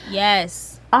course.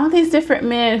 Yes. All these different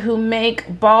men who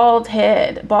make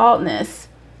baldness,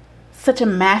 such a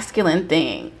masculine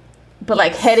thing. But,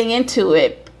 like, heading into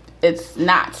it, it's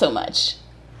not so much.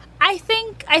 I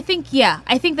think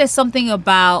there's something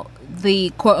about the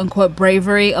quote-unquote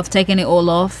bravery of taking it all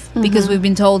off, because we've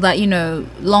been told that, you know,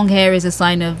 long hair is a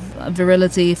sign of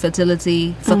virility,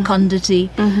 fertility, fecundity,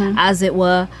 as it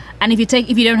were. And if you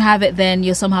don't have it, then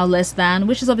you're somehow less than,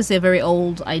 which is obviously a very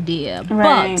old idea.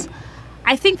 Right. But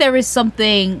I think there is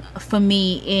something for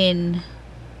me in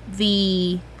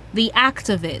the act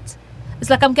of it. It's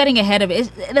like I'm getting ahead of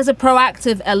it. There's a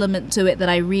proactive element to it that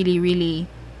I really, really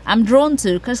I'm drawn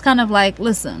to, because it's kind of like,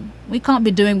 listen, we can't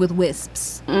be doing with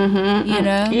wisps, you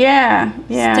know? Yeah.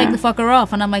 Just take the fucker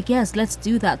off. And I'm like, yes, let's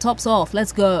do that. Tops off.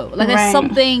 Let's go. Like, there's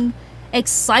something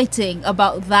exciting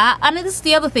about that. And this is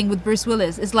the other thing with Bruce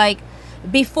Willis. It's like,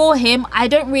 before him, I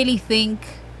don't really think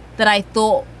that I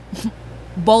thought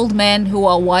bald men who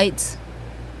are white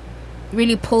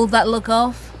really pulled that look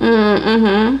off.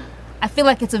 I feel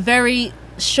like it's a very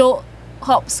short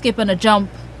hop, skip, and a jump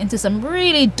into some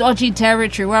really dodgy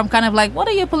territory where I'm kind of like, what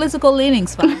are your political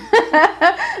leanings, fam?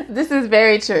 This is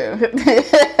very true. You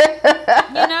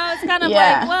know, it's kind of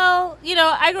like, well, you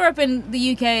know, I grew up in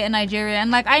the UK and Nigeria, and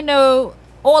like I know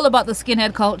all about the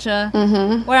skinhead culture,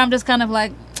 where I'm just kind of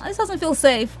like, this doesn't feel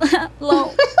safe.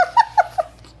 Lol.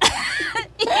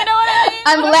 You know what I mean?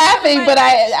 I'm laughing, but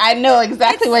I know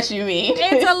exactly what you mean.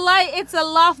 It's a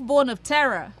laugh born of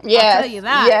terror. Yes, I'll tell you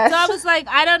that. Yes. So I was like,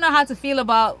 I don't know how to feel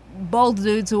about bald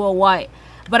dudes who are white,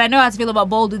 but I know how to feel about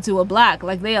bald dudes who are black.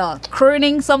 Like, they are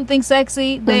crooning something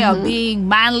sexy. They are being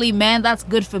manly men. That's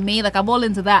good for me. Like, I'm all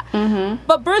into that.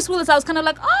 But Bruce Willis, I was kind of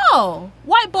like, oh,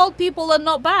 white bald people are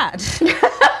not bad.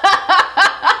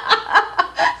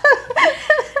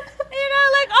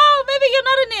 Maybe you're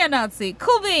not a neo-Nazi.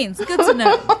 Cool beans. Good to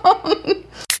know.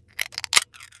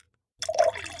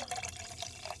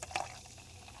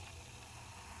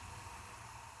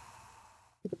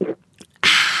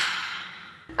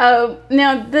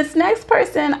 Now, this next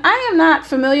person I am not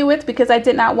familiar with because I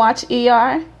did not watch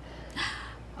ER.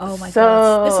 Oh my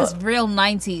God. This is real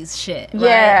 90s shit,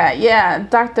 right? Yeah.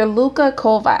 Dr. Luka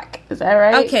Kovac. Is that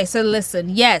right? Okay, so listen.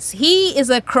 Yes, he is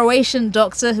a Croatian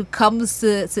doctor who comes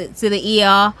to the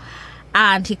ER,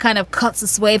 and he kind of cuts a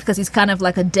swathe because he's kind of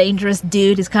like a dangerous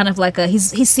dude. He's kind of like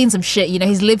he's seen some shit, you know.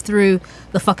 He's lived through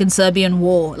the fucking Serbian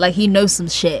war. Like, he knows some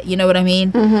shit, you know what I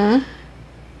mean?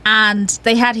 And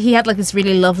he had like this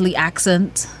really lovely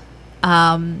accent,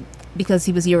 because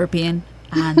he was European,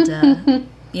 and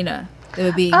you know, they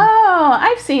were being... Oh,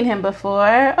 I've seen him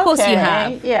before. Of course you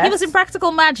have. Yes. He was in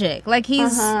Practical Magic. Like, he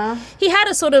had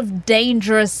a sort of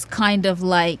dangerous kind of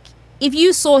like... If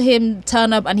you saw him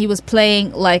turn up and he was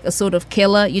playing like a sort of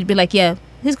killer, you'd be like, yeah,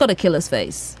 he's got a killer's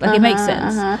face. Like, it makes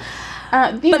sense.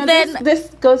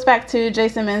 This goes back to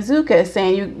Jason Mantzoukas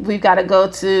saying we've got to go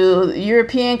to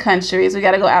European countries. We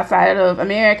got to go outside of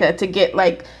America to get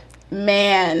like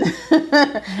man.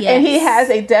 Yes. And he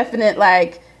has a definite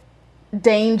like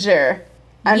danger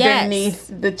underneath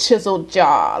the chiseled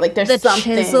jaw. Like, there's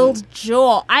something. The chiseled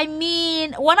jaw. I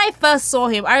mean, when I first saw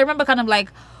him, I remember kind of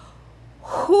like,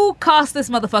 who cast this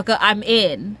motherfucker? I'm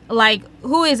in. Like,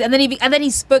 who is? And then he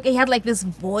spoke. He had like this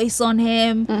voice on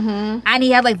him, and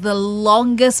he had like the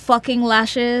longest fucking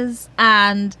lashes,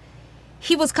 and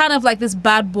he was kind of like this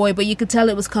bad boy, but you could tell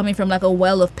it was coming from like a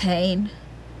well of pain.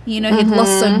 You know, he'd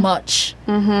lost so much,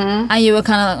 and you were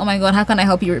kind of like, oh my God, how can I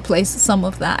help you replace some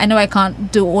of that? I know I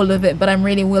can't do all of it, but I'm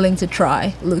really willing to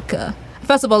try. Luka.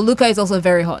 First of all, Luka is also a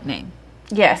very hot name.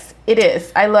 Yes, it is.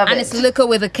 I love it. And it's Luka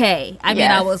with a K. I mean,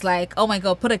 I was like, oh my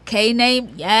God, put a K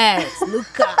name? Yes,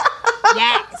 Luka.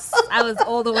 Yes. I was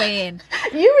all the way in.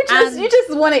 You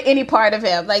just wanted any part of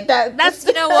him. Like that. That's,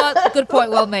 you know what? Good point.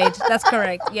 Well made. That's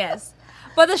correct. Yes.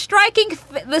 But the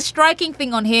striking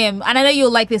thing on him, and I know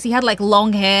you'll like this, he had like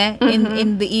long hair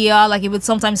in the ER, like it would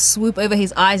sometimes swoop over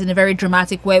his eyes in a very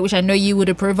dramatic way, which I know you would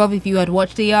approve of if you had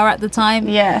watched ER at the time.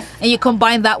 Yes. And you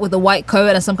combine that with the white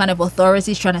coat and some kind of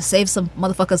authorities trying to save some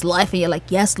motherfucker's life, and you're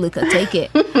like, yes, Luca, take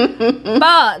it.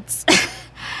 But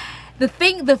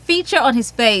the feature on his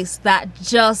face that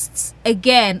just,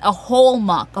 again, a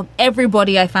hallmark of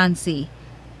everybody I fancy,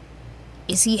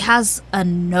 is he has a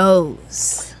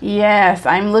nose. Yes,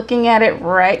 I'm looking at it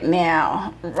right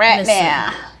now.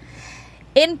 Listen,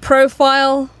 in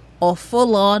profile or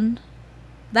full on,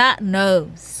 that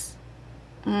nose.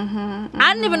 I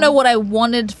didn't even know what I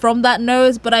wanted from that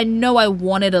nose, but I know I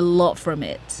wanted a lot from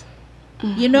it.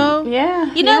 You know?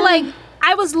 Yeah. You know, like,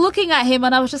 I was looking at him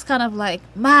and I was just kind of like,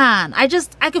 man, I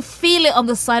could feel it on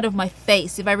the side of my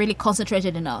face if I really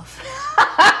concentrated enough.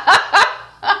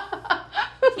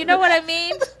 You know what I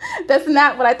mean? That's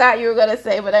not what I thought you were going to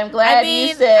say, but I'm glad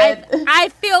you said. I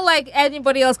feel like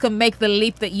anybody else can make the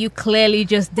leap that you clearly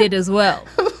just did as well.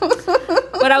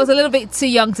 But I was a little bit too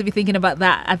young to be thinking about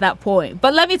that at that point.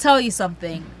 But let me tell you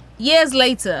something. Years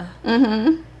later,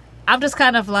 I'm just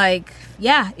kind of like,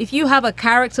 yeah, if you have a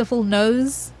characterful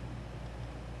nose,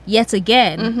 yet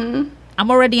again,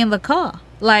 I'm already in the car.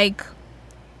 Like,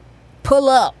 pull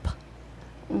up.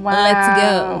 Wow. Let's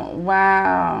go.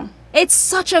 Wow. It's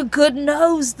such a good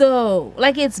nose, though.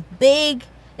 Like, it's big.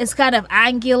 It's kind of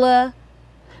angular.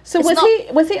 So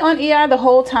was he on ER the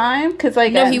whole time? Cause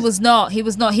like no, he was not. He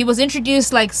was not. He was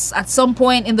introduced like at some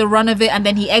point in the run of it, and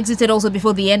then he exited also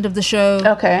before the end of the show.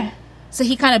 Okay. So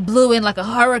he kind of blew in like a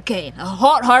hurricane, a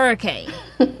hot hurricane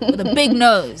with a big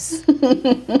nose,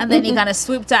 and then he kind of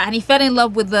swooped out, and he fell in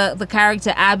love with the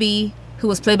character Abby, who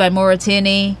was played by Maura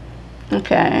Tierney.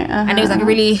 Okay. And it was like a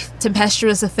really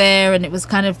tempestuous affair, and it was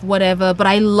kind of whatever, but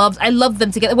I loved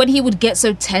them together. When he would get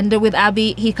so tender with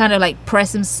Abby, he kind of like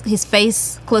press his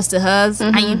face close to hers,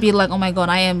 and you'd be like, oh my god,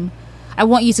 I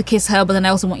want you to kiss her, but then I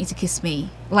also want you to kiss me.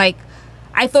 Like,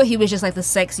 I thought he was just like the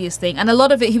sexiest thing. And a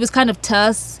lot of it, he was kind of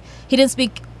terse. He didn't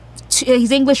speak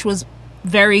his English was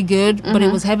very good, but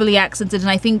it was heavily accented, and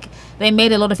I think they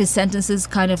made a lot of his sentences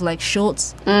kind of like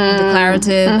short and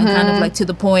declarative and kind of like to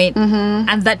the point,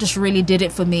 and that just really did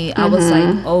it for me. I was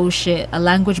like, oh shit, a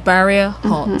language barrier,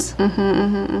 hot.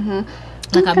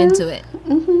 Like, I'm into it.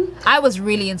 I was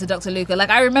really into Dr. Luca. Like,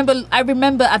 I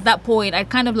remember at that point I'd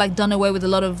kind of like done away with a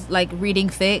lot of like reading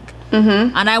fic,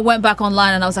 and I went back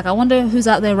online and I was like, I wonder who's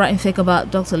out there writing fic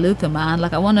about Dr. Luca, man.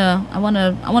 Like, I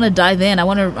wanna dive in. I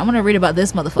wanna read about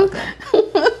this motherfucker.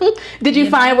 Did you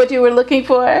find what you were looking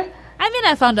for? I mean,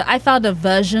 I found a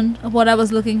version of what I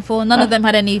was looking for. None of them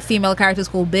had any female characters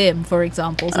called Bim, for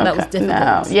example, so that was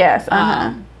difficult. No. Yes.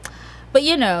 But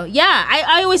you know, yeah,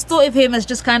 I always thought of him as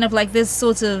just kind of like this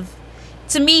sort of,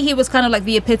 to me, he was kind of like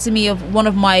the epitome of one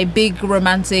of my big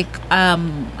romantic,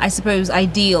 I suppose,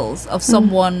 ideals of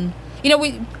someone. You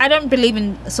know, I don't believe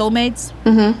in soulmates.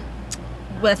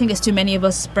 Well, I think there's too many of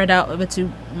us spread out over too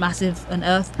massive an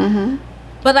earth.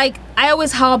 But like, I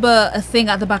always harbor a thing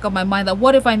at the back of my mind that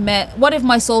what if my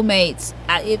soulmate,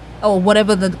 or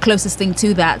whatever the closest thing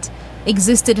to that,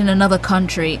 existed in another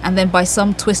country, and then by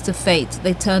some twist of fate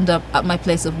they turned up at my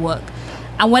place of work.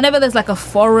 And whenever there's like a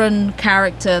foreign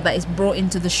character that is brought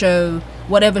into the show,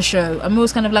 whatever show, I'm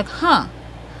always kind of like,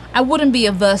 I wouldn't be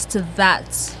averse to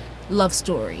that love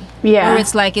story. Yeah. Where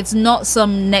it's like, it's not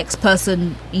some next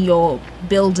person in your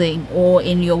building or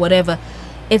in your whatever.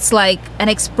 It's like an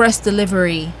express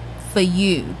delivery for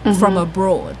you from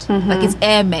abroad. Like, it's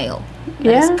airmail.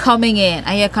 Yeah. It's coming in,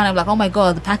 and you're kind of like, oh my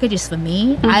god, the package is for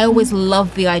me. I always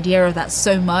loved the idea of that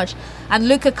so much, and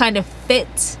Luca kind of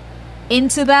fit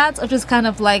into that, of just kind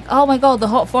of like, oh my god, the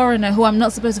hot foreigner who I'm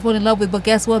not supposed to fall in love with, but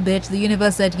guess what, bitch, the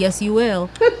universe said yes you will.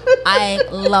 I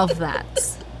love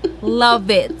that. Love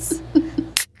it.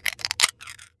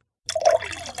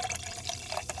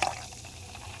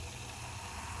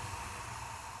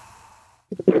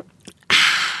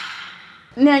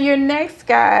 Now, your next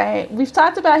guy, we've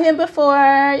talked about him before,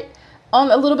 a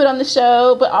little bit on the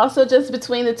show, but also just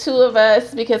between the two of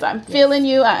us, because I'm feeling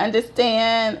you, I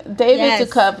understand. David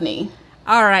Duchovny.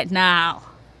 All right, now.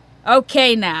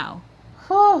 Okay, now.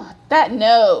 Oh, that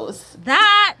nose.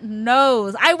 That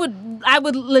nose. I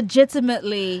would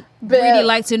legitimately really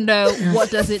like to know, what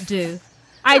does it do?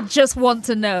 I just want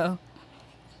to know.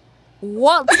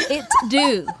 What's it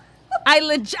do?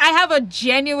 I have a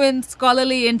genuine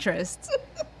scholarly interest.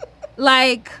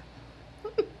 Like,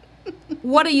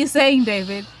 what are you saying,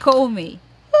 David? Call me.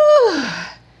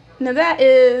 Now, that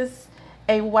is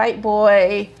a white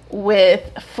boy with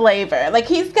flavor. Like,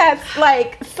 he's got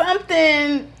like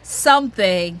something.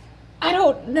 I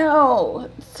don't know,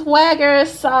 swagger,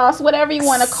 sauce, whatever you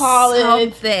want to call it.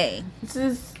 Something. It's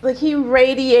just like he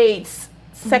radiates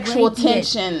sexual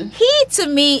tension. He, to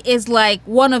me, is like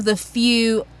one of the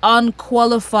few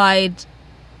unqualified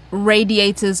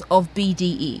radiators of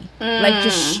BDE. Like,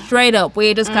 just straight up, where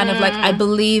you're just kind of like, I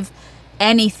believe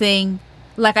anything.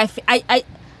 Like,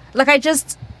 I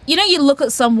just, you know, you look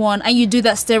at someone and you do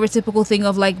that stereotypical thing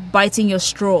of like biting your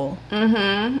straw.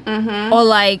 Or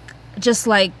like, just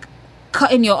like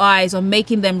cutting your eyes or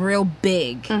making them real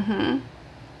big.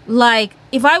 Like,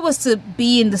 if I was to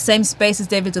be in the same space as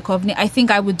David Duchovny, I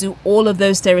think I would do all of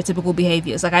those stereotypical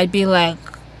behaviors. Like, I'd be like,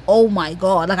 oh my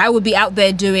God. Like, I would be out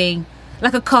there doing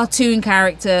like a cartoon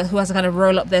character who has to kind of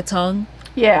roll up their tongue.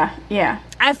 Yeah, yeah.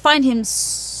 I find him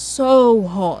so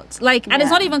hot. Like, and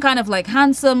it's not even kind of like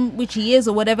handsome, which he is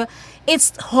or whatever.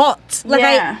 It's hot.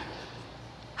 Like,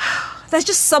 there's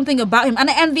just something about him.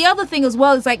 And the other thing as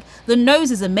well is like the nose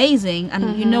is amazing.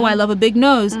 And you know I love a big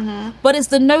nose. But it's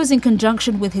the nose in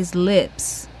conjunction with his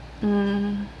lips.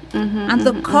 And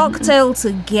the cocktail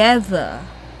together.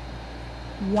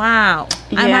 Wow.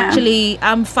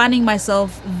 I'm fanning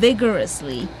myself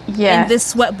vigorously in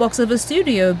this sweatbox of a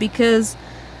studio because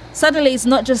suddenly it's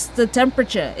not just the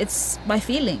temperature, it's my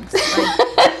feelings. Like,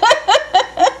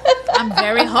 I'm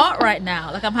very hot right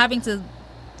now. Like, I'm having to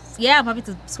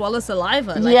swallow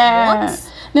saliva. Like,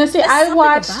 what? No, see, I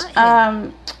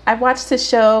watched the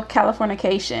show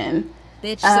Californication.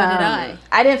 Bitch, so did I.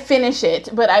 I didn't finish it,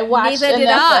 but I watched Neither did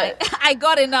enough. I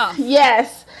got enough.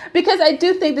 Yes, because I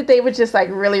do think that they were just like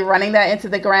really running that into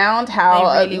the ground,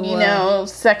 how They really you were. know,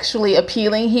 sexually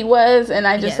appealing he was, and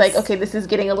I just like, okay, this is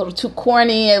getting a little too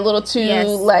corny, a little too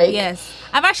like. Yes,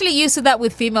 I'm actually used to that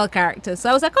with female characters, so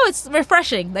I was like, oh, it's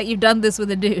refreshing that you've done this with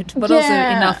a dude, but also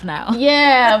enough now.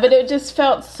 Yeah, but it just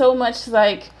felt so much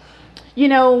like, you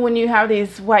know, when you have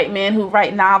these white men who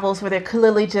write novels where they're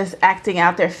clearly just acting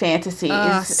out their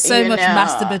fantasies. So much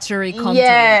masturbatory content.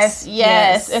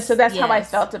 Yes. And so that's how I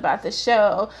felt about the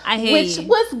show. Which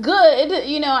was good.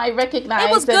 You know, I recognize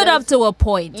it was good up to a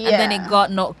point, and then it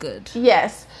got not good.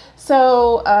 Yes.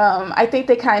 So I think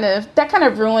that kind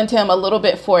of ruined him a little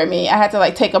bit for me. I had to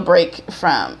like take a break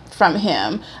from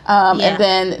him. And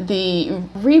then the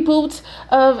reboot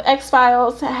of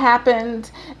X-Files happened.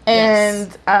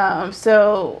 And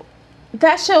so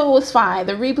that show was fine.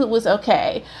 The reboot was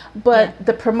okay. But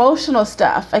the promotional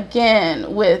stuff,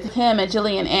 again, with him and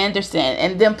Gillian Anderson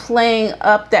and them playing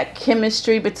up that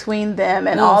chemistry between them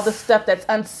and all the stuff that's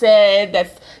unsaid,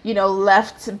 that's, you know,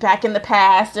 left back in the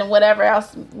past and whatever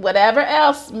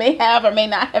else may have or may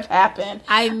not have happened.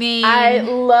 I mean, I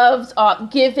loved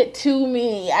give it to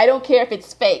me. I don't care if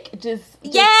it's fake. Just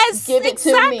give it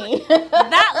to me.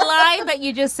 That line that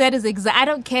you just said is I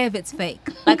don't care if it's fake.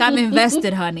 Like, I'm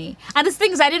invested, honey. And the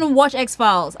thing is, I didn't watch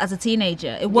X-Files as a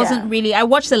teenager. It wasn't really, I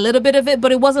watched a little bit of it,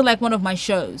 but it wasn't like one of my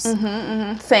shows. Same.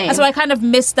 And so I kind of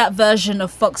missed that version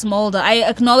of Fox Mulder. I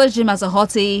acknowledged him as a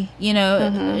hottie, you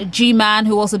know, a G-man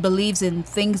who also believes in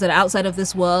things that are outside of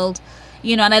this world.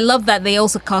 You know, and I love that they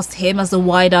also cast him as the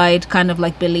wide-eyed kind of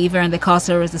like believer, and they cast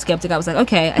her as the skeptic. I was like,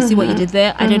 okay, I see what you did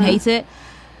there. I don't hate it.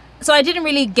 So I didn't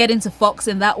really get into Fox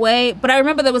in that way. But I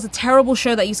remember there was a terrible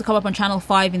show that used to come up on Channel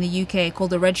 5 in the UK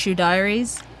called The Red Shoe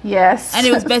Diaries. Yes. And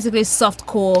it was basically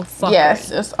softcore fuckery.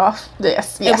 Yes, it's off.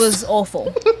 Yes. It was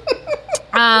awful.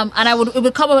 And it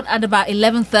would come up at about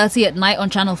 11:30 at night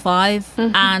on Channel 5,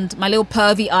 and my little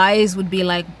pervy eyes would be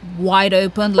like wide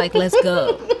open, like, let's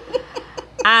go.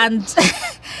 And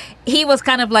he was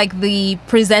kind of like the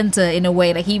presenter in a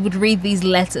way. Like, he would read these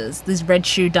letters, these Red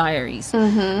Shoe Diaries,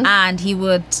 and he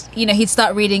would, you know, he'd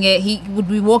start reading it. He would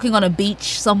be walking on a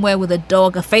beach somewhere with a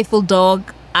dog, a faithful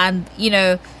dog, and, you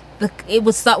know, it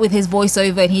would start with his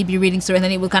voiceover, and he'd be reading through, and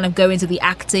then it would kind of go into the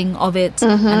acting of it,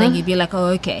 and then you'd be like, oh,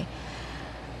 okay.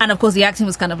 And of course, the acting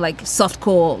was kind of like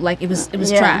softcore, like it was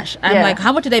trash. I'm like,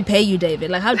 how much did they pay you,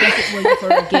 David? Like, how desperate were you for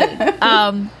a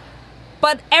gig?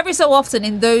 But every so often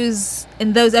in those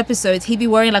episodes, he'd be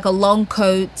wearing like a long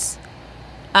coat,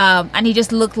 and he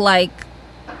just looked like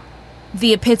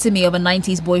the epitome of a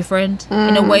 90s boyfriend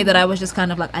in a way that I was just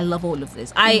kind of like, I love all of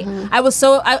this.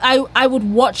 I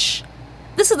would watch.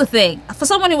 This is the thing, for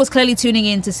someone who was clearly tuning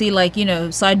in to see, like, you know,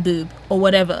 side boob or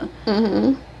whatever,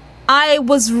 I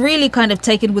was really kind of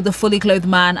taken with the fully clothed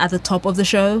man at the top of the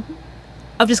show,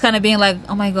 of just kind of being like,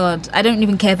 oh my God, I don't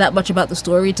even care that much about the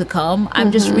story to come.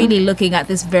 I'm just really looking at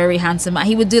this very handsome man.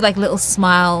 He would do like little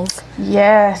smiles.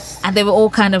 Yes. And they were all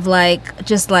kind of like,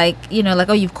 just like, you know, like,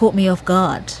 oh, you've caught me off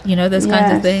guard. You know, those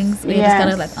kinds of things. You're just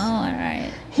kind of like, oh, all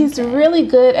right. He's really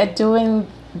good at doing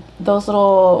those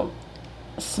little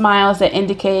smiles that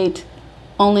indicate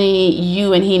only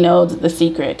you and he know the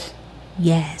secret.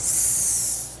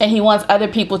 Yes. And he wants other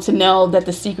people to know that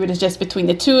the secret is just between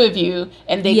the two of you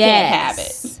and they can't have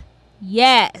it.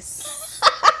 Yes.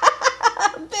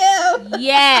 Bill.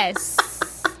 Yes.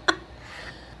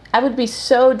 I would be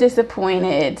so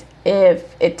disappointed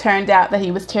if it turned out that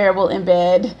he was terrible in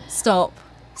bed. Stop.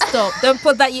 Don't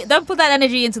put that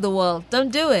energy into the world.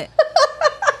 Don't do it.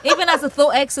 Even as a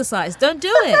thought exercise, don't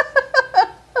do it.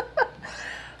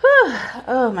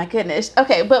 Oh my goodness.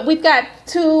 Okay, but we've got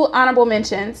 2 honorable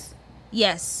mentions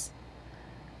Yes.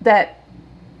 that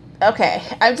okay,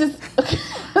 I'm just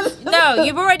No,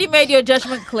 you've already made your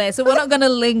judgment clear, so we're not going to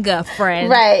linger, friend.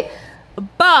 right.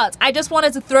 But I just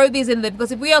wanted to throw these in there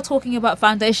because if we are talking about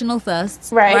foundational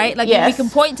thirsts, Right, Like yes. we can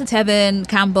point to Tevin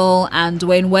Campbell and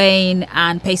Dwayne Wayne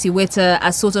and Pacey Witter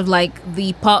as sort of like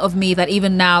the part of me that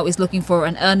even now is looking for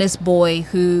an earnest boy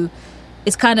who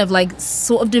is kind of like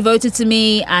sort of devoted to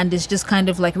me and is just kind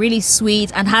of like really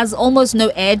sweet and has almost no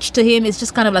edge to him. It's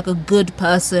just kind of like a good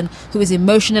person who is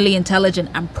emotionally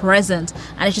intelligent and present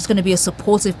and is just going to be a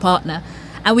supportive partner.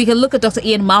 And we can look at Dr.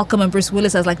 Ian Malcolm and Bruce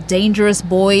Willis as like dangerous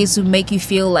boys who make you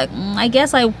feel like, I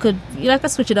guess I could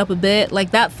switch it up a bit, like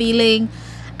that feeling.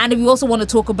 And if you also want to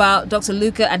talk about Dr.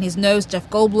 Luca and his nose, Jeff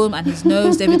Goldblum and his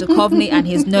nose, David Duchovny and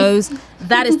his nose,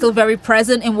 that is still very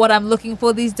present in what I'm looking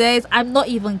for these days. I'm not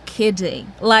even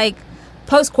kidding. Like,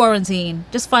 post-quarantine,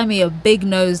 just find me a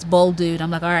big-nosed, bald dude.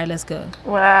 I'm like, all right, let's go.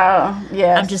 Wow.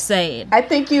 Yeah. I'm just saying. I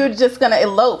think you're just going to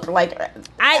elope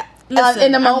Listen,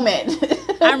 in a moment.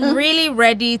 I'm really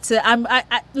ready to.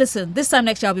 I listen. This time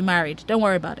next year I'll be married. Don't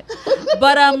worry about it.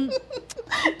 But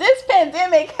This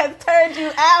pandemic has turned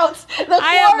you out. The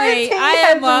quarantine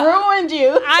has ruined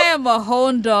you. I am a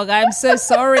horn dog. I'm so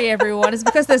sorry, everyone. It's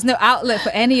because there's no outlet for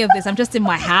any of this. I'm just in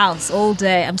my house all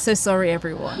day. I'm so sorry,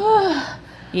 everyone.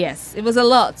 Yes, it was a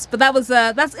lot, but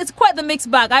it's quite the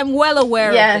mixed bag. I'm well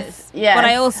aware of this, but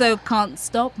I also can't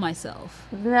stop myself.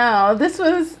 No, this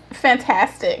was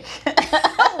fantastic.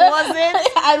 Was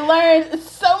it? I learned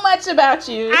so much about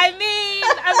you. I mean,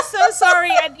 I'm so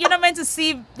sorry. You're not meant to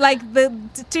see like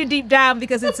too deep down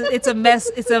because it's a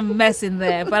mess. It's a mess in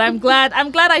there. But I'm glad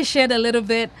I shared a little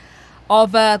bit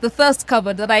of the thirst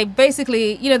cupboard that I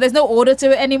basically, there's no order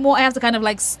to it anymore. I have to kind of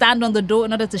like stand on the door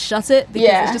in order to shut it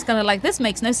because it's just kind of like, this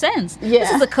makes no sense. Yeah.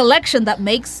 This is a collection that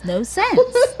makes no sense.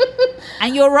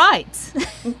 And you're right.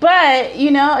 But,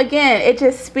 again, it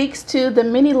just speaks to the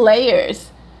many layers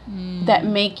that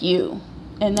make you.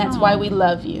 And that's why we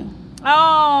love you.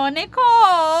 Oh,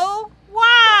 Nicole.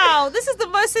 Wow. This is the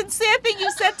most sincere thing you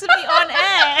said to me on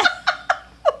air.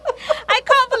 I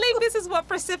can't believe this is what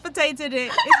precipitated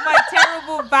it. It's my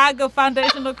terrible bag of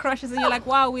foundational crushes and you're like,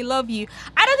 wow, we love you.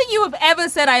 I don't think you have ever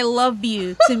said I love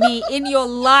you to me in your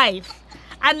life.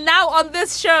 And now on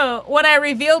this show, when I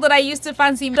revealed that I used to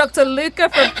fancy Dr. Luca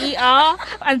from ER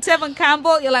and Tevin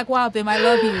Campbell, you're like, wow, Bim, I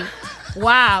love you.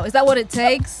 Wow, is that what it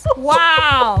takes?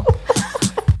 Wow.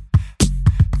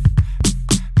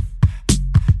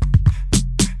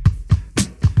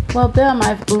 Well, Bim,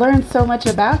 I've learned so much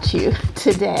about you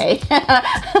today.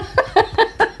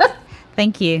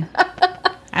 Thank you.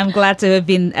 I'm glad to have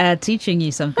been teaching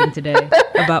you something today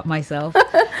about myself.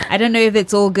 I don't know if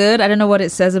it's all good. I don't know what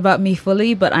it says about me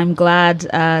fully, but I'm glad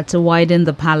to widen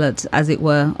the palette, as it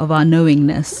were, of our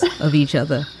knowingness of each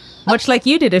other. Much like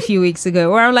you did a few weeks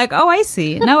ago, where I'm like, oh, I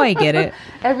see. Now I get it.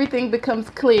 Everything becomes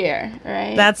clear,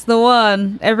 right? That's the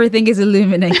one. Everything is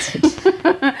illuminated.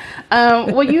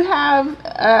 Well, you have,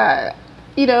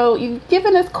 you've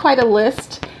given us quite a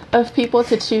list of people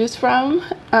to choose from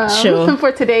Sure.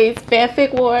 for today's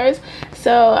Fanfic Wars.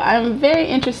 So I'm very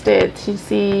interested to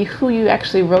see who you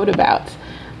actually wrote about,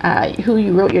 who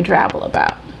you wrote your drabble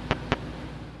about.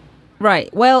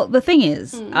 Right. Well, the thing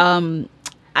is,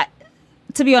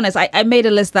 to be honest, I made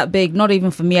a list that big, not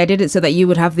even for me. I did it so that you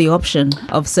would have the option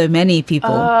of so many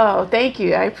people. Oh, thank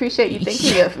you. I appreciate you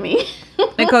thinking of me.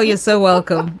 Nicole, you're so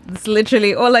welcome. It's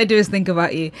literally all I do is think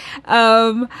about you.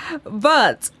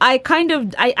 But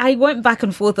I went back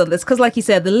and forth on this because, like you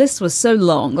said, the list was so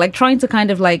long. Like trying to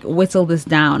kind of like whittle this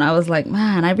down, I was like,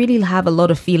 man, I really have a lot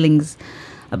of feelings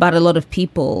about a lot of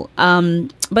people.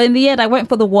 But in the end, I went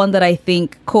for the one that I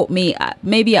think caught me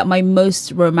maybe at my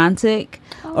most romantic,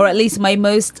 or at least my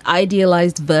most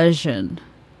idealized version.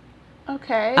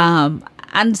 Okay.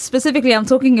 And specifically, I'm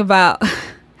talking about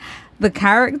the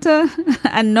character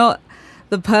and not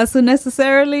the person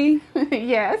necessarily.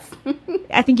 Yes.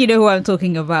 I think you know who I'm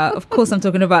talking about. Of course, I'm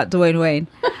talking about Dwayne Wayne.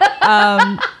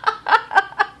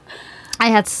 I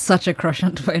had such a crush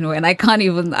on Dwayne Wayne. I can't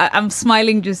even, I'm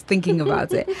smiling just thinking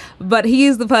about it. But he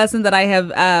is the person that I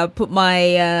have put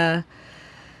my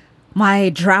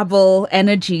my Drabble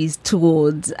energies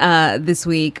towards this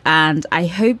week, and I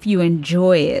hope you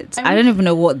enjoy it. I don't even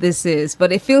know what this is,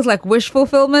 but it feels like wish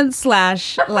fulfillment /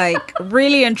 like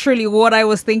really and truly what I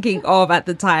was thinking of at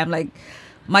the time. Like,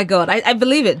 my God, I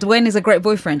believe it. Dwayne is a great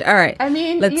boyfriend. All right. I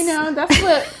mean,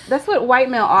 that's what white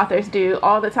male authors do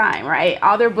all the time, right?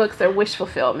 All their books are wish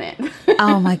fulfillment.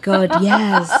 Oh my God,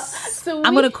 yes.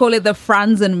 I'm going to call it the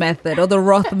Franzen method or the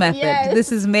Roth method. Yes.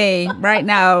 This is me right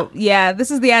now. Yeah, this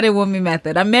is the Adewumi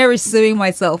method. I'm Mary suing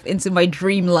myself into my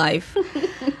dream life.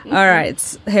 All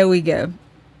right, here we go.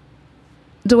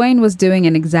 Dwayne was doing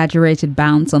an exaggerated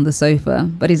bounce on the sofa,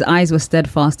 but his eyes were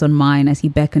steadfast on mine as he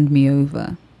beckoned me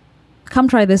over. "Come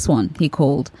try this one," he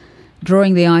called,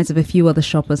 drawing the eyes of a few other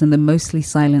shoppers in the mostly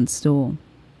silent store.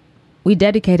 We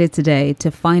dedicated today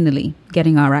to finally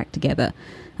getting our act together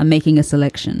and making a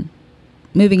selection.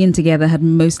 Moving in together had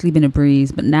mostly been a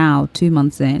breeze, but now, 2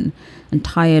 months in, and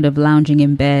tired of lounging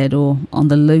in bed or on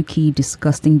the low-key,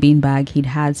 disgusting beanbag he'd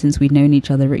had since we'd known each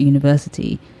other at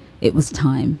university, it was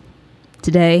time.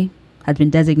 Today had been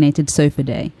designated sofa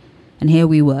day, and here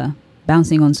we were,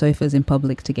 bouncing on sofas in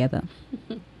public together.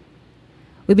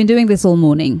 We've been doing this all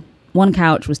morning. One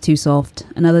couch was too soft,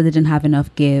 another didn't have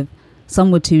enough give,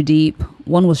 some were too deep,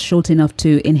 one was short enough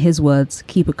to, in his words,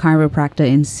 keep a chiropractor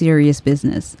in serious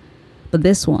business. But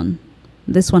this one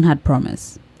had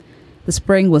promise. The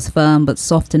spring was firm but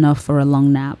soft enough for a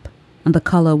long nap, and the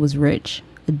color was rich,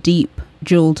 a deep,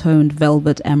 jewel-toned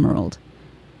velvet emerald.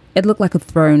 It looked like a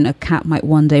throne a cat might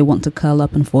one day want to curl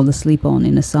up and fall asleep on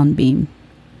in a sunbeam.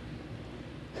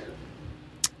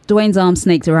 Dwayne's arm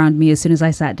snaked around me as soon as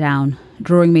I sat down,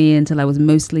 drawing me in till I was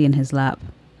mostly in his lap.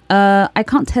 I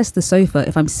can't test the sofa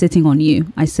if I'm sitting on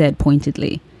you," I said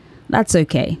pointedly. "That's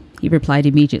okay," he replied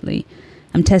immediately.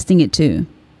 "I'm testing it too.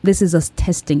 This is us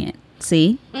testing it.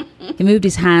 See?" He moved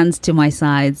his hands to my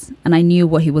sides, and I knew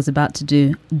what he was about to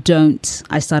do. "Don't,"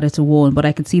 I started to warn, but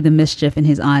I could see the mischief in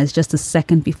his eyes just a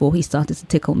second before he started to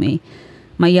tickle me.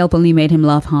 My yelp only made him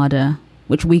laugh harder,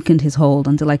 which weakened his hold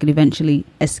until I could eventually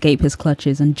escape his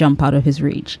clutches and jump out of his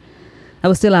reach. I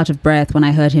was still out of breath when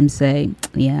I heard him say,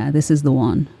 "Yeah, this is the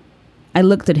one." I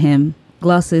looked at him,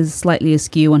 glasses slightly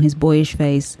askew on his boyish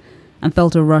face, and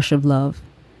felt a rush of love.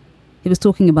 He was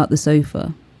talking about the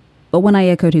sofa, but when I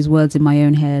echoed his words in my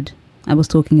own head, I was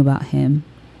talking about him.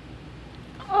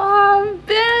 Oh,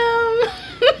 Bim!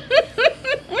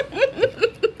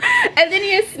 And then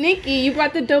you're sneaky. You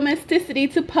brought the domesticity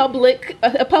to a public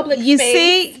You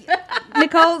space. see,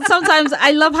 Nicole, sometimes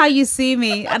I love how you see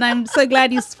me, and I'm so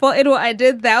glad you spotted what I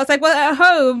did there. I was like, well, at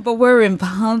home, but we're in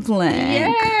public.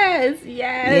 Yes.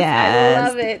 Yes. I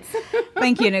love it.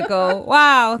 Thank you, Nicole.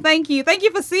 Wow, thank you. Thank you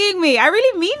for seeing me. I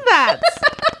really mean that.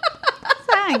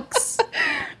 Thanks.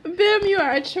 Bim, you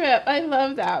are a trip. I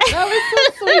love that. That was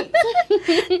so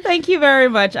sweet. Thank you very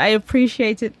much. I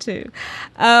appreciate it too.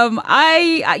 I'm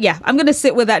going to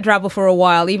sit with that Drabble for a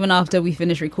while, even after we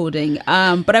finish recording.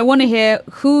 But I want to hear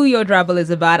who your Drabble is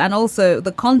about and also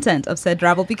the content of said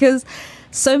Drabble, because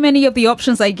so many of the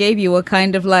options I gave you were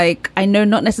kind of like, I know,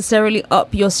 not necessarily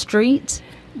up your street.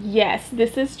 Yes,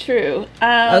 this is true.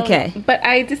 Okay. But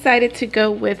I decided to go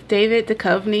with David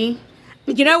Duchovny.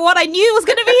 You know what? I knew it was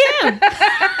going to be him.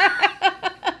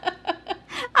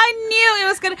 I knew it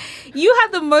was going to... You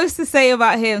had the most to say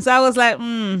about him. So I was like,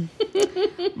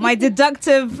 My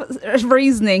deductive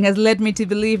reasoning has led me to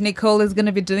believe Nicole is going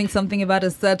to be doing something about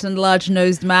a certain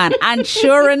large-nosed man. And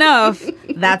sure enough,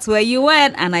 that's where you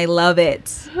went. And I love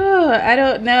it. I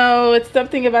don't know. It's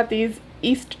something about these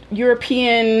East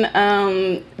European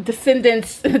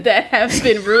descendants that have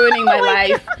been ruining my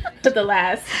life for the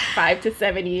last 5 to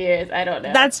 7 years. I don't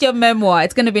know. That's your memoir.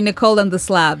 It's going to be Nicole and the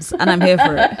Slabs, and I'm here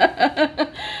for it.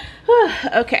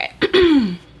 Okay.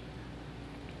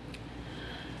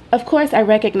 Of course, I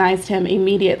recognized him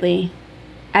immediately.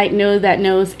 I'd know that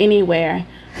nose anywhere.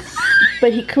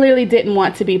 But he clearly didn't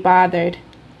want to be bothered,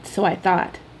 so I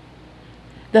thought.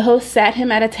 The host sat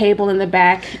him at a table in the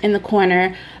back, in the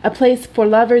corner, a place for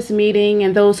lovers meeting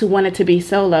and those who wanted to be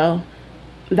solo.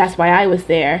 That's why I was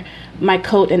there. My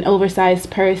coat and oversized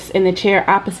purse in the chair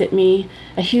opposite me,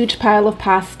 a huge pile of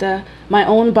pasta, my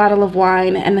own bottle of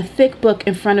wine, and a thick book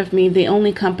in front of me, the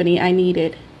only company I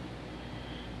needed.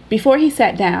 Before he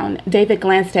sat down, David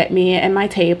glanced at me and my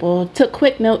table, took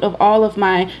quick note of all of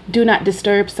my do not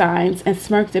disturb signs, and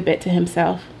smirked a bit to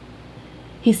himself.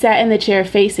 He sat in the chair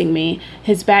facing me,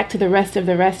 his back to the rest of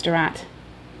the restaurant.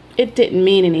 It didn't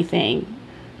mean anything,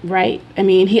 right? I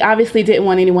mean, he obviously didn't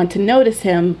want anyone to notice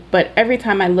him, but every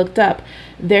time I looked up,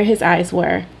 there his eyes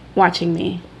were, watching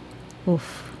me.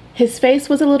 Oof. His face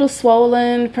was a little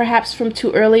swollen, perhaps from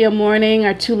too early a morning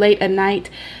or too late a night,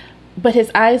 but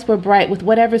his eyes were bright with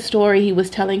whatever story he was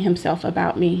telling himself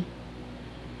about me.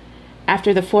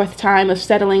 After the fourth time of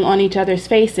settling on each other's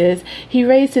faces, he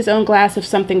raised his own glass of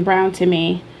something brown to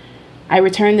me. I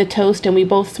returned the toast and we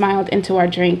both smiled into our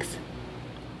drinks.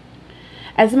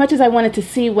 As much as I wanted to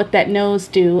see what that nose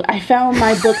do, I found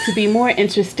my book to be more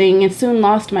interesting and soon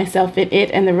lost myself in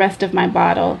it and the rest of my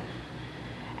bottle.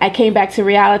 I came back to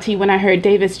reality when I heard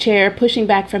David's chair pushing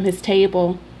back from his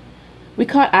table. We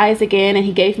caught eyes again and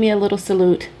he gave me a little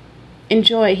salute.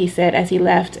 "Enjoy," he said as he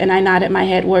left, and I nodded my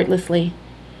head wordlessly.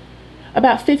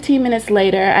 About 15 minutes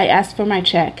later, I asked for my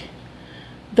check.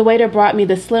 The waiter brought me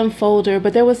the slim folder,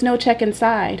 but there was no check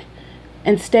inside.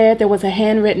 Instead, there was a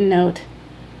handwritten note.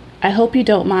 "I hope you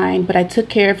don't mind, but I took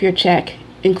care of your check,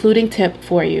 including tip,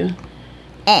 for you.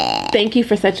 Thank you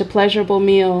for such a pleasurable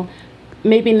meal.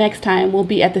 Maybe next time we'll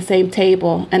be at the same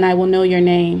table and I will know your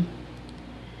name."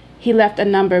 He left a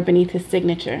number beneath his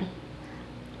signature.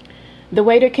 The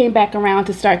waiter came back around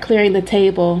to start clearing the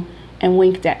table and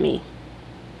winked at me.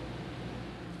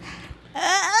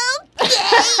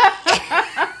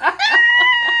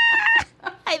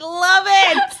 I love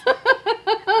it.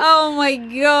 Oh my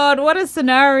God, what a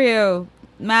scenario.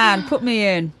 Man, put me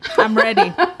in. I'm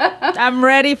ready. I'm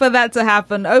ready for that to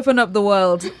happen. Open up the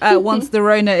world once the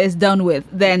Rona is done with.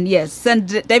 Then, yes,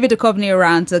 send David Duchovny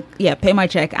around to, pay my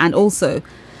check and also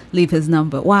leave his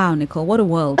number. Wow, Nicole, what a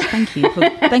world. Thank you.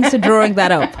 Thanks for drawing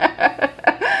that up.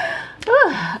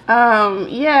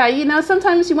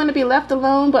 Sometimes you want to be left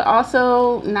alone, but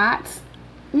also not,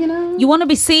 You want to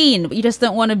be seen, but you just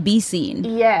don't want to be seen.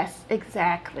 Yes,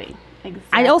 exactly.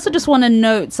 I also just want to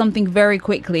note something very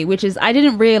quickly, which is I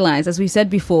didn't realize, as we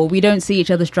said before, we don't see each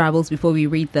other's travels before we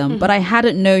read them. But I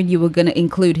hadn't known you were going to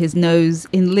include his nose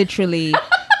in literally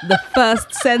the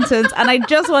first sentence. And I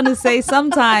just want to say,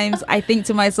 sometimes I think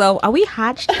to myself, are we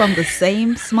hatched from the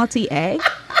same smutty egg?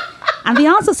 And the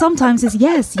answer sometimes is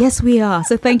yes, we are.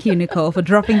 So thank you, Nicole, for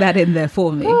dropping that in there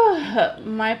for me.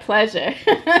 My pleasure.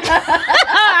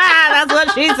 That's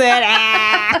what she said.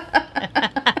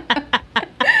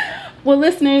 Well,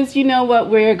 listeners, you know what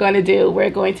we're going to do.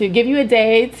 We're going to give you a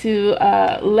day to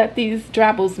let these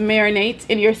drabbles marinate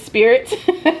in your spirit.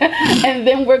 And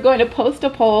then we're going to post a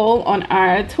poll on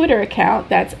our Twitter account.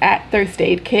 That's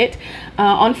 @ThirstAidKit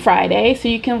on Friday. So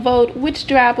you can vote which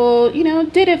drabble,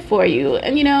 did it for you.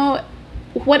 And,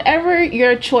 whatever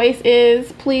your choice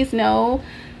is, please know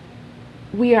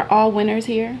we are all winners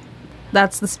here.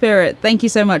 That's the spirit. Thank you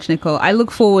so much, Nicole. I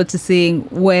look forward to seeing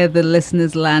where the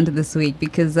listeners land this week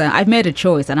because I've made a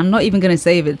choice and I'm not even going to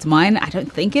say if it's mine. I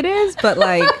don't think it is, but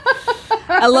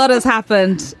a lot has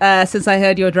happened since I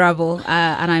heard your drabble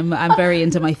and I'm very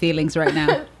into my feelings right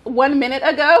now. 1 minute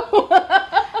ago?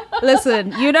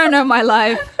 Listen, you don't know my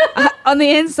life. On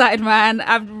the inside, man,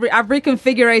 I've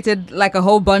reconfigurated a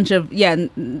whole bunch of,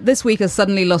 this week has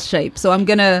suddenly lost shape. So I'm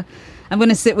going to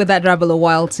sit with that drabble a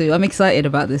while too. I'm excited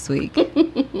about this week.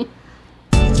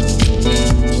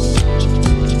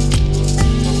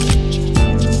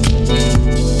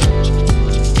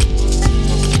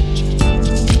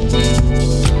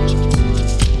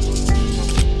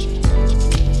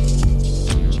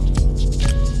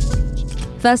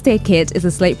 First Aid Kit is a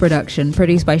Slate production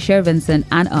produced by Cher Vincent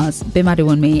and us, Bim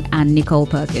Adewunmi and Nicole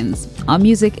Perkins. Our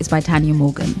music is by Tanya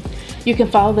Morgan. You can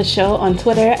follow the show on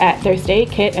Twitter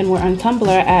 @ThirstAidKit, and we're on Tumblr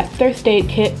at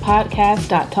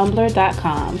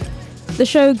thirstaidkitpodcast.tumblr.com. The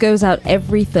show goes out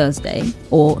every Thursday,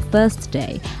 or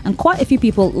Thursday, and quite a few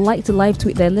people like to live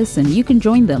tweet their listen. You can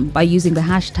join them by using the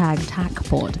hashtag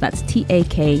TAKPOD, that's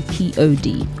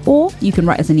TAKPOD, or you can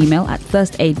write us an email at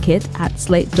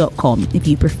thirstaidkit@slate.com if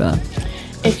you prefer.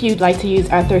 If you'd like to use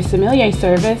our Thirst Sommelier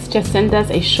service, just send us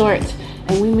a short,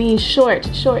 and we mean short,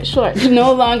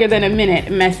 no longer than a minute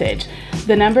message.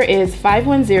 The number is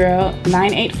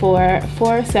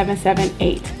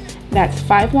 510-984-4778. That's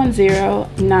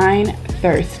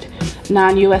 510-9THIRST.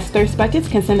 Non-US Thirst Buckets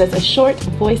can send us a short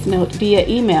voice note via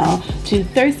email to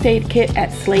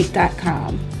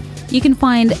thirstaidkit@slate.com. You can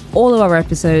find all of our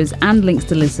episodes and links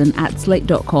to listen at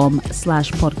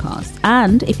slate.com/podcast.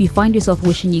 And if you find yourself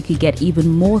wishing you could get even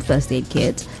more First Aid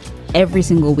Kit every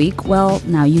single week, well,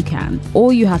 now you can.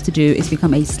 All you have to do is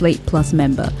become a Slate Plus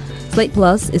member. Slate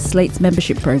Plus is Slate's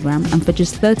membership program, and for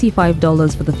just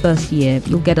 $35 for the first year,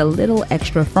 you'll get a little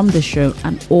extra from this show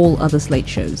and all other Slate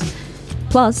shows.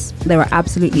 Plus, there are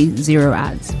absolutely zero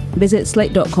ads. Visit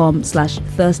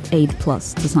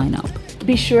slate.com/thirstaidplus to sign up.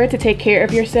 Be sure to take care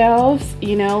of yourselves.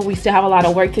 We still have a lot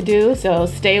of work to do, so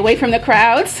stay away from the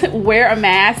crowds, wear a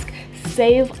mask,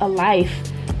 save a life.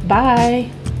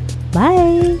 Bye.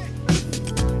 Bye.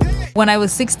 When I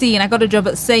was 16, I got a job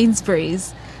at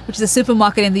Sainsbury's which is a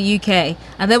supermarket in the UK,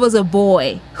 and there was a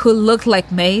boy who looked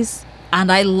like Mace, and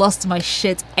I lost my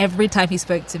shit every time he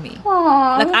spoke to me.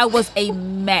 Aww. Like, I was a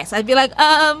mess. I'd be like,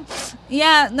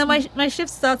 yeah, no, my shift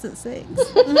starts at 6.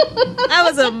 I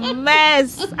was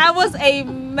a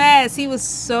mess. He was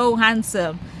so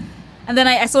handsome. And then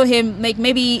I saw him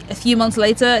maybe a few months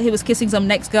later, he was kissing some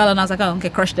next girl, and I was like, oh, okay,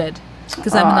 crush dead.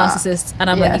 Because I'm a narcissist, and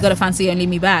I'm like, you got a fancy and leave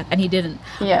me back. And he didn't.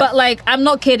 Yes. But like, I'm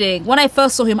not kidding. When I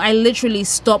first saw him, I literally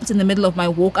stopped in the middle of my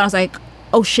walk. I was like,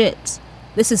 oh shit,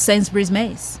 this is Sainsbury's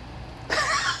Mace.